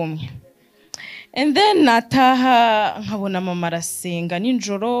muri kumwe. And then nataha nkabona mama arasenga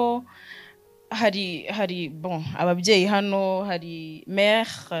ninjoro. Hari bon ababyeyi hano, hari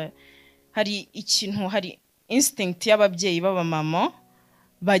mère, hari ikintu, hari instinct y'ababyeyi baba mama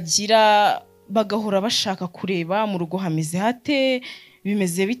bagira, bagahora bashaka kureba mu rugo hameze hate,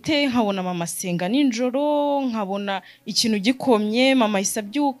 bimeze bite. Nkabona mama asenga ninjoro, nkabona ikintu gikomye, mama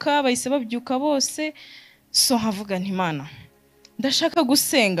isabyuka, bahise babyuka bose. So nkavuga nti Mana, ndashaka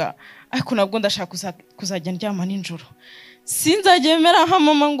gusenga, ariko nabwo ndashaka kuzajya ndyama ninjoro. Sinzagemera nka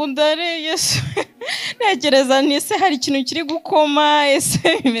mama ngo ndare Yesu. Negereza nti ese hari ikintu kiri gukoma,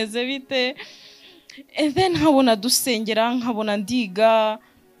 ese bimeze bite. And then nkabona dusengera, nkabona ndiga.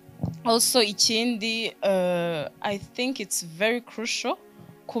 Also ikindi, I think it's very crucial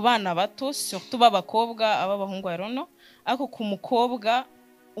ku bana bato, surtout b'abakobwa, ab'abahungu I don't know, ariko ku mukobwa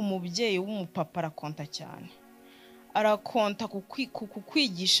umubyeyi w'umupapa arakonta cyane. Arakonta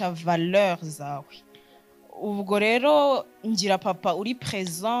kukwigisha valeur zawe. Ubwo rero ngira papa uri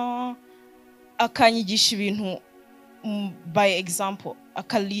present, akanyigisha ibintu by example,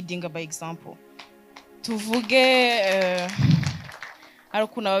 leading by example. Tuvuge hari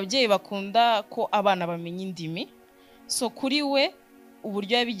ukuntu ababyeyi bakunda ko abana bamenya indimi. So kuri we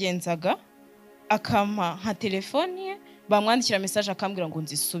uburyo yabigenzaga, akampa nka telefone ye, bamwandikira message akambwira ngo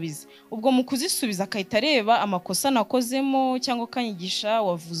nzisubize. Ubwo mu kuzisubiza akahita areba amakosa nakozemo cyangwa kanyigisha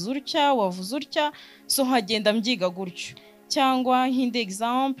wavuze utya. So nkagenda mbyiga gutyo. Cyangwa nk'indi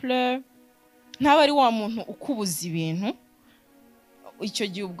example, ntaba ari wa muntu ukubuza ibintu. Icyo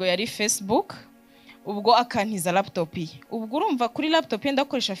gihe ubwo yari Facebook. Ubwo akantiza laptop ye. Ubwo urumva kuri laptop ye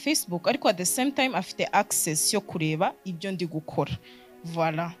ndakoresha Facebook, ariko at the same time afite access yo kureba ibyo ndi gukora.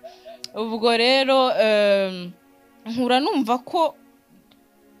 Voilà. Ubwo rero nkura numva ko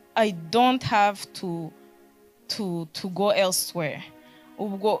I don't have to go elsewhere.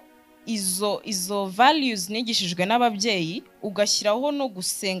 Ubwo izo values nigishijwe n'ababyeyi, ugashyiraho no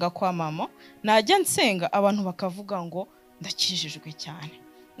gusenga kwa mama. Najya nsenga abantu bakavuga ngo ndakijijwe cyane,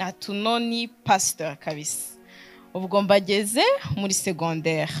 natunoni pastor kabisa. Ubwo mbageze muri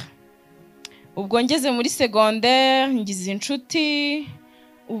secondaire. Ubwo ngeze muri secondaire ngize inshuti.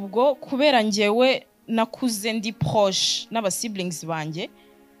 Ubwo kubera njyewe nakuze ndi proche n'aba siblings banjye,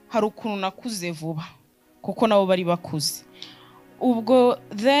 hari ukuntu nakuze vuba kuko nabo bari bakuze. Ubwo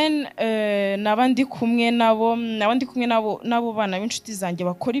then nabandi kumwe nabo bana b'inshuti zanjye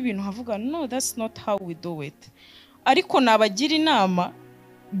bakora ibintu, havuga no, that's not how we do it. Ariko nabagira inama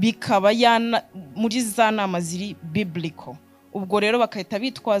bikaba muri za nama ziri biblical. Ubwo rero bakahita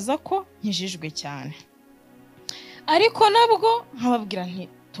bitwaza ko nkijijwe cyane. Ariko nabwo nkababwira nti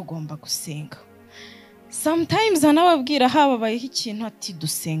tugomba gusenga. Sometimes anababwira hababayeho ikintu ati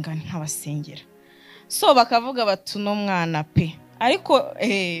dusenga nkabasengera. So bakavuga bati no mwana pe ariko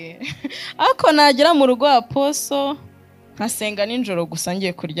nagera mu rugo Apostle nkasenga ninjoro gusa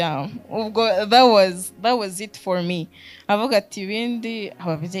ngiye kuryama. Ubwo that was it for me. Avuga ati ibindi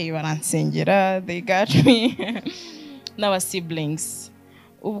ababyeyi baransengera, they got me n'aba siblings.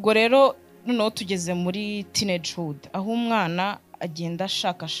 Ubwo rero noneho tugeze muri teenagehood aho umwana agenda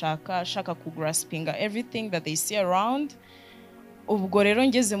ashaka kugraspinga everything that they see around. Ubwo rero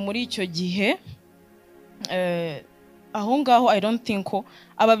ngeze muri icyo gihe aho ngaho I don't think ko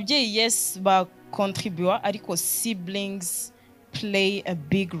ababyeyi yes ba contribute ariko siblings play a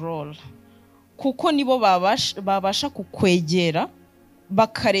big role kuko nibo babasha kukwegera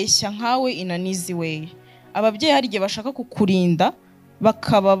bakareshya nkawe in an easy way. Ababyeyi hari igihe bashaka kukurinda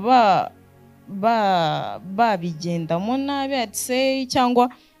bakaba babigendamo nabi atse cyangwa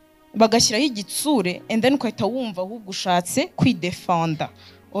bagashyiraho igitsure and then ukahita wumva ahubwo ushatse kwidefenda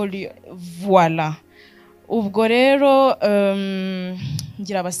voilà. Ubwo rero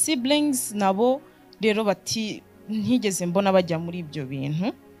ngira aba siblings nabo rero bati ntigeze mbona bajya muri ibyo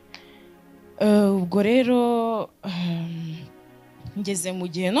bintu. Ubwo rero ngeze mu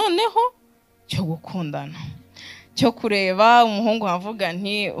gihe noneho cyo gukundana, cyo kureba umuhungu avuga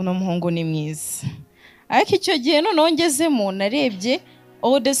nti uno muhungu ni mwiza. Ariko icyo gihe noneho ngezemo narebye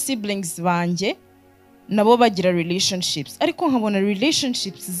all the siblings banjye nabo bagira relationships ariko nkabona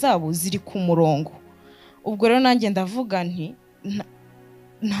relationships zabo ziri ku murongo. Ubwo rero nanjye ndavuga nti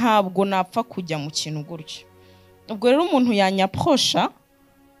ntabwo napfa kujya mu kintu gutyo. Ubwo rero umuntu yanyaprosha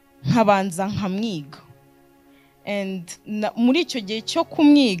nkabanza nkamwiga and muri icyo gihe cyo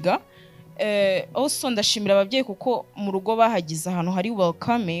kumwiga also ndashimira ababyeyi kuko mu rugo bahagize ahantu hari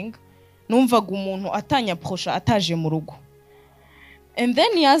welcoming. Numvaga umuntu atanyaprosha ataje mu rugo and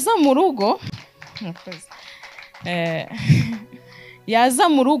then yaza mu rugo yaza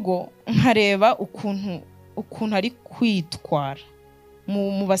mu rugo nkareba ukuntu ari kwitwara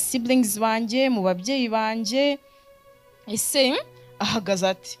mu ba siblings banjye mu babyeyi banjye. Ese ahagaze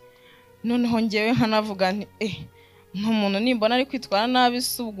ati noneho ngewe nkanavuga nti nk'umuntu nimbona ari kwitwara nabi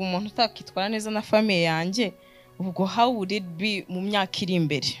subwo umuntu utakitwara neza na famille yanjye ubwo how would it be mu myaka iri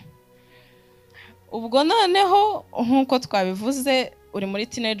imbere. Ubwo noneho nkuko twabivuze uri muri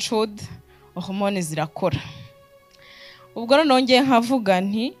teenagehood hormones zirakora. Ubwo noneho ngiye nkavuga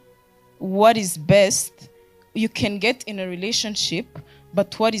nti what is best you can get in a relationship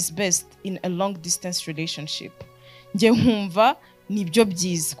but what is best in a long distance relationship. Ngiye nkumva nibyo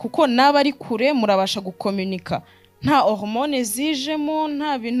byiza kuko naba ari kure murabasha gukomunika nta hormones zijemo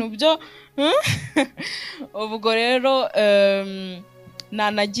nta bintu byo ubwo rero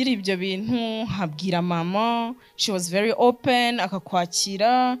nanagira ibyo bintu nkabwira mama, she was very open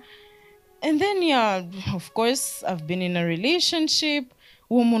akakwakira. And then yeah, of course I've been in a relationship.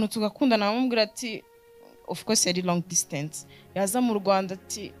 Uwo muntu tugakundana namubwira ati of course yari long distance. Yaza mu Rwanda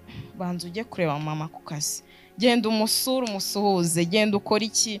ati banza ujye kureba mama ku kazi, genda umusura umusuhuze, genda ukora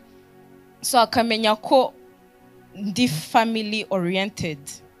iki. So akamenya ko ndi family oriented.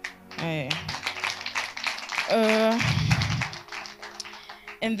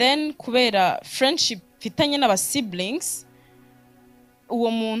 And then kubera friendship fitanye n'aba siblings,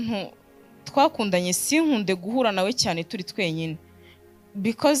 uwo muntu twakundanye sinkunde guhura nawe cyane turi twenyine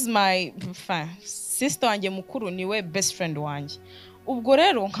because my sister wanjye mukuru niwe best friend wanjye. Ubwo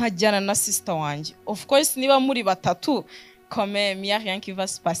rero nkajyana na sister wanjye. Of course niba muri batatu quand même y a rien qui va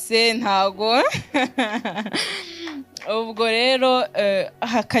se passer ntago. Ubwo rero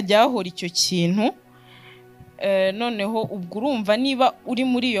hakajya hahora icyo kintu. Noneho ubwo urumva niba uri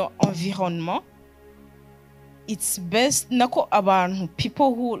muri iyo environment it's best nako abantu people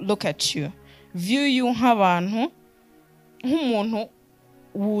who look at you view you nk'abantu nk'umuntu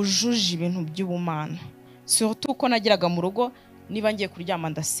wujuje ibintu by'ubumana. Surtout ko nagiraga mu rugo niba ngiye kuryama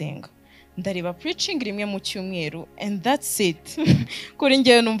ndasenga ndareba preaching rimwe mu cyumweru and that's it. Kuri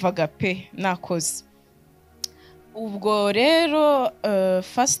ngewe numvaga pe nakoze. Ubwo rero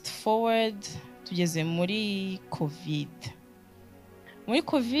fast forward tugeze muri covid. Muri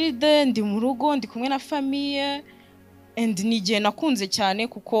covid ndi mu rugo ndi kumwe na famille and nigiye nakunze cyane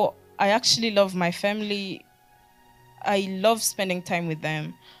kuko I actually love my family. I love spending time with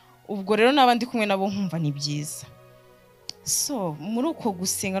them. Ubwo rero nabandi kumwe nabo nkumva ni byiza. So muri uko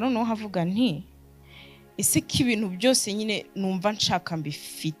gusenga noneho havuga nti ese ko ibintu byose nyine numva nshaka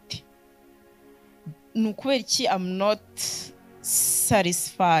mbifite, nukubera iki I'm not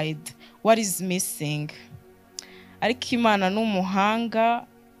satisfied, what is missing? Ariko Imana n'umuhanga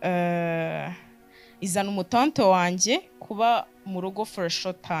izana umutante wanjye kuba mu rugo for a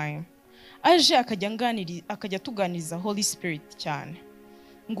short time. Aje akajya tuganiriza Holy Spirit cyane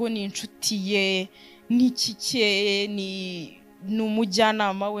ngo ni inshuti ye n'ikike ni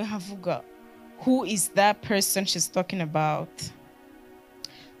n'umujyanama we havuga who is that person she's talking about.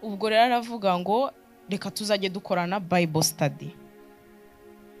 Ubwo rero aravuga ngo reka tuzajye dukorana Bible study.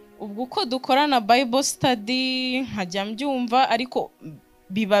 Ubwo uko dukorana Bible study nkajya mbyumva, ariko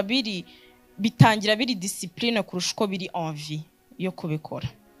biba bitangira biri discipline kurusha uko biri envie yo kubikora.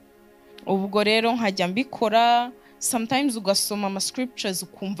 Ubwo rero nkajya mbikora, sometimes ugasoma ama scriptures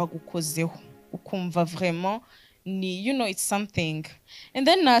ukumva gukozeho, ukumva vraiment ni it's something. And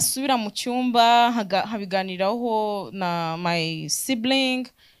then nasubira mu cyumba habiganiraho na my sibling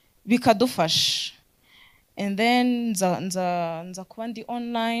bikadufasha. And then nza kuba ndi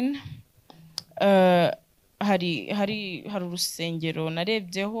online. Hari urusengero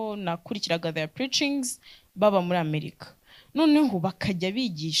narebyeho nakurikiraga their preachings baba muri America. Noneho bakajya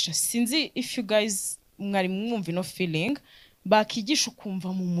bigisha, sinzi if you guys mwari mwumva no feeling, bakigisha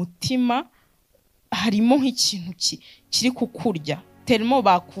ukumva mu mutima harimo nk'ikintu kiri kukurya, telmo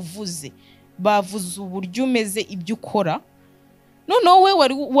bakuvuze, bavuze uburyo umeze ibyo ukora. Noneho we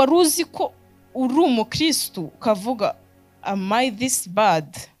waruzi ko uri umukristo ukavuga am I this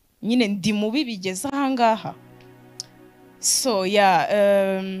bad, nyine ndi mubi bigeze ahangaha. So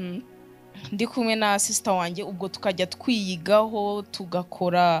ndi kumwe na sister wanjye, ubwo tukajya twiyigaho,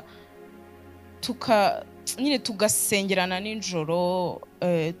 tugakora nyine tugasengerana nijoro,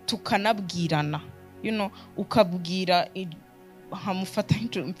 tukanabwirana, ukabwira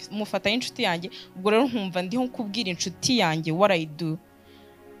mufata inshuti yanjye. Ubwo rero nkumva ndiho kubwira inshuti yanjye what I do,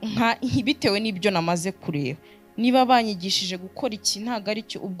 bitewe n'ibyo namaze kureba. Niba banyigishije gukora iki ntago ari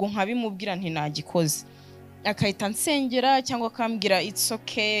cyo, ubwo nkabimubwira nti nagikoze, akahita nsengera cyangwa akambwira it's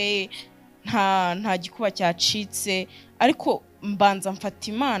okay, nta gikuba cyacitse. Ariko mbanza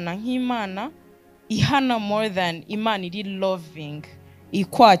mfata Imana nk'Imana ihana more than Imana iri loving,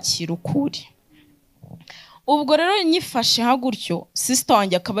 ikwakira ukuri. Ubwo rero nyifashe hagutyo, sister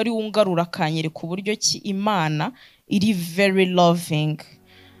wanjye akaba ari wungarura akanyereka uburyo ki Imana iri very loving.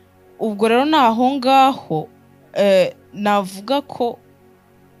 Ubwo rero naho ngaho navuga ko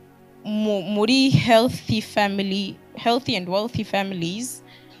muri healthy and wealthy families,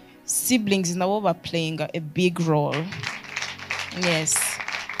 siblings nabo ba playing a big role. Yes.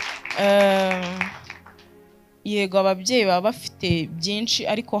 Yego ababyeyi baba bafite byinshi,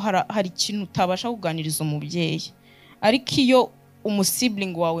 ariko hari ikintu utabasha kuganiriza umubyeyi. Ariko iyo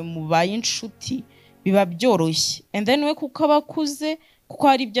umusibling wawe mubaye inshuti biba byoroshye. And then we kuko abakuze, kuko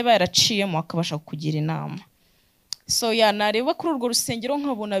hari ibyo baraciyemo akabasha kugira inama. So nareba kuri urwo rusengero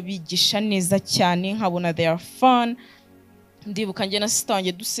nkabona bigisha neza cyane, nkabona they are fun. Ndibuka njye na sister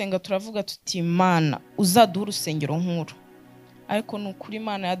wanjye dusenga turavuga tuti Imana uzaduha urusengero nkuru. Ariko nukuri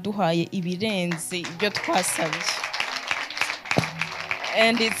Imana yaduhaye ibirenze ibyo twasabye.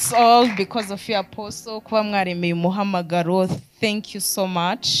 And it's all because of your apostle, kuba mwaremeye umuhamagaro. Thank you so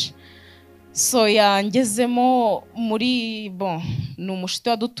much. So ngezemo muri ni umushuti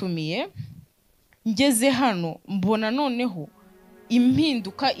wadutumiye. Ngeze hano mbona noneho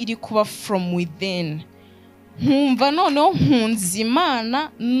impinduka iri kuba from within. Nkumva noneho nkunze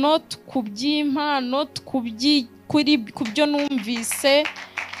Imana, not kubyimpa, not kubyo numvise,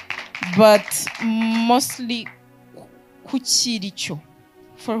 but mostly kukiri cyo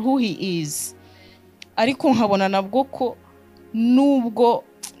for who he is. Ariko nkabona nabwo ko nubwo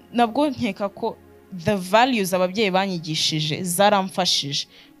nkeka ko the values ababyeyi banyigishije zaramfashije,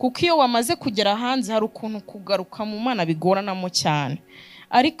 kuko iyo wamaze kugera hanze hari ukuntu kugaruka mu Mana bigoranamo cyane.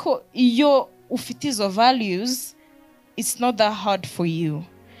 Ariko iyo ufite izo values, it's not that hard for you.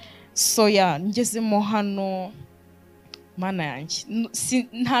 So ngezemo hano Mana yanjye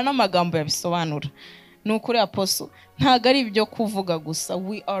nta n'amagambo yabisobanura. Nukuri apostle ntago ari ibyo kuvuga gusa,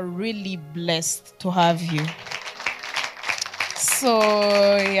 we are really blessed to have you. So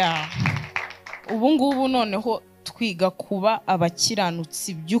ubu ngubu noneho twiga kuba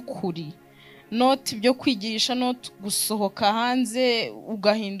abakiranutsi by'ukuri, not byo kwigisha, not gusohoka hanze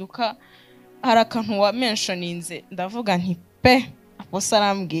ugahinduka. Hari akantu wa mentioninze ndavuga nti apostle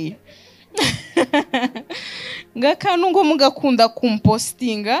arambwiye ngakantu ngo mugakunda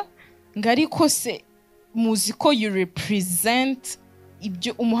kumpostinga ngariko se muzi ko you represent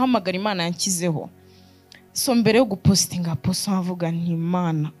ibyo umuhamagara Imana yankizeho. So mbere yo gupostinga apostle avuga nti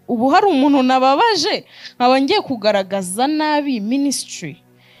Imana ubu hari umuntu nababaje nkaba ngiye kugaragaza nabi ministry.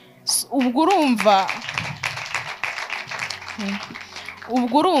 Ubwo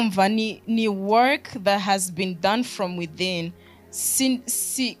urumva ni work that has been done from within.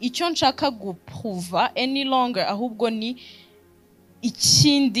 Si icyo nshaka guprova any longer, ahubwo ni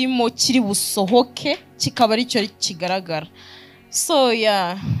ikindimo kiri busohoke kikaba ari cyo kigaragara. So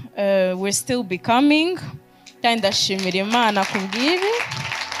we're still becoming. kandi ndashimira Imana kubw'ibi.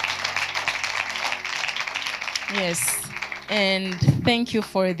 Yes, and thank you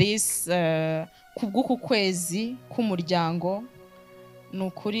for this kubw'uku kwezi k'umuryango.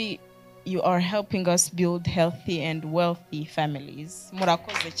 Nukuri, you are helping us build healthy and wealthy families.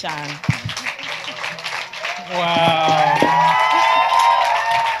 Murakoze cyane. Wow.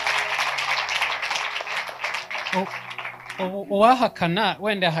 Uwahakana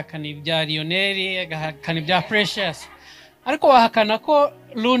wenda ahakana ibya Lionel, agahakana ibya Precious, ariko wahakana ko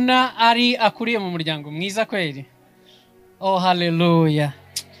Luna ari akuriye mu muryango mwiza kweli. Oh hallelujah.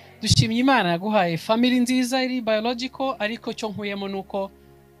 Dushimye Imana yaguhaye family nziza iri biological, ariko cyo nkuyemo nuko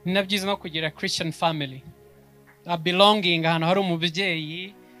ninabyiza no kugira Christian family. A belonging ahantu hari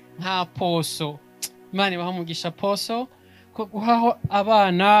umubyeyi nka Poso. Imana ibaha umugisha Poso ko guhaho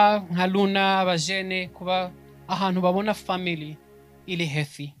abana nka Luna abajene kuba ahantu babona family ili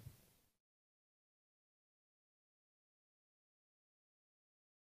healthy.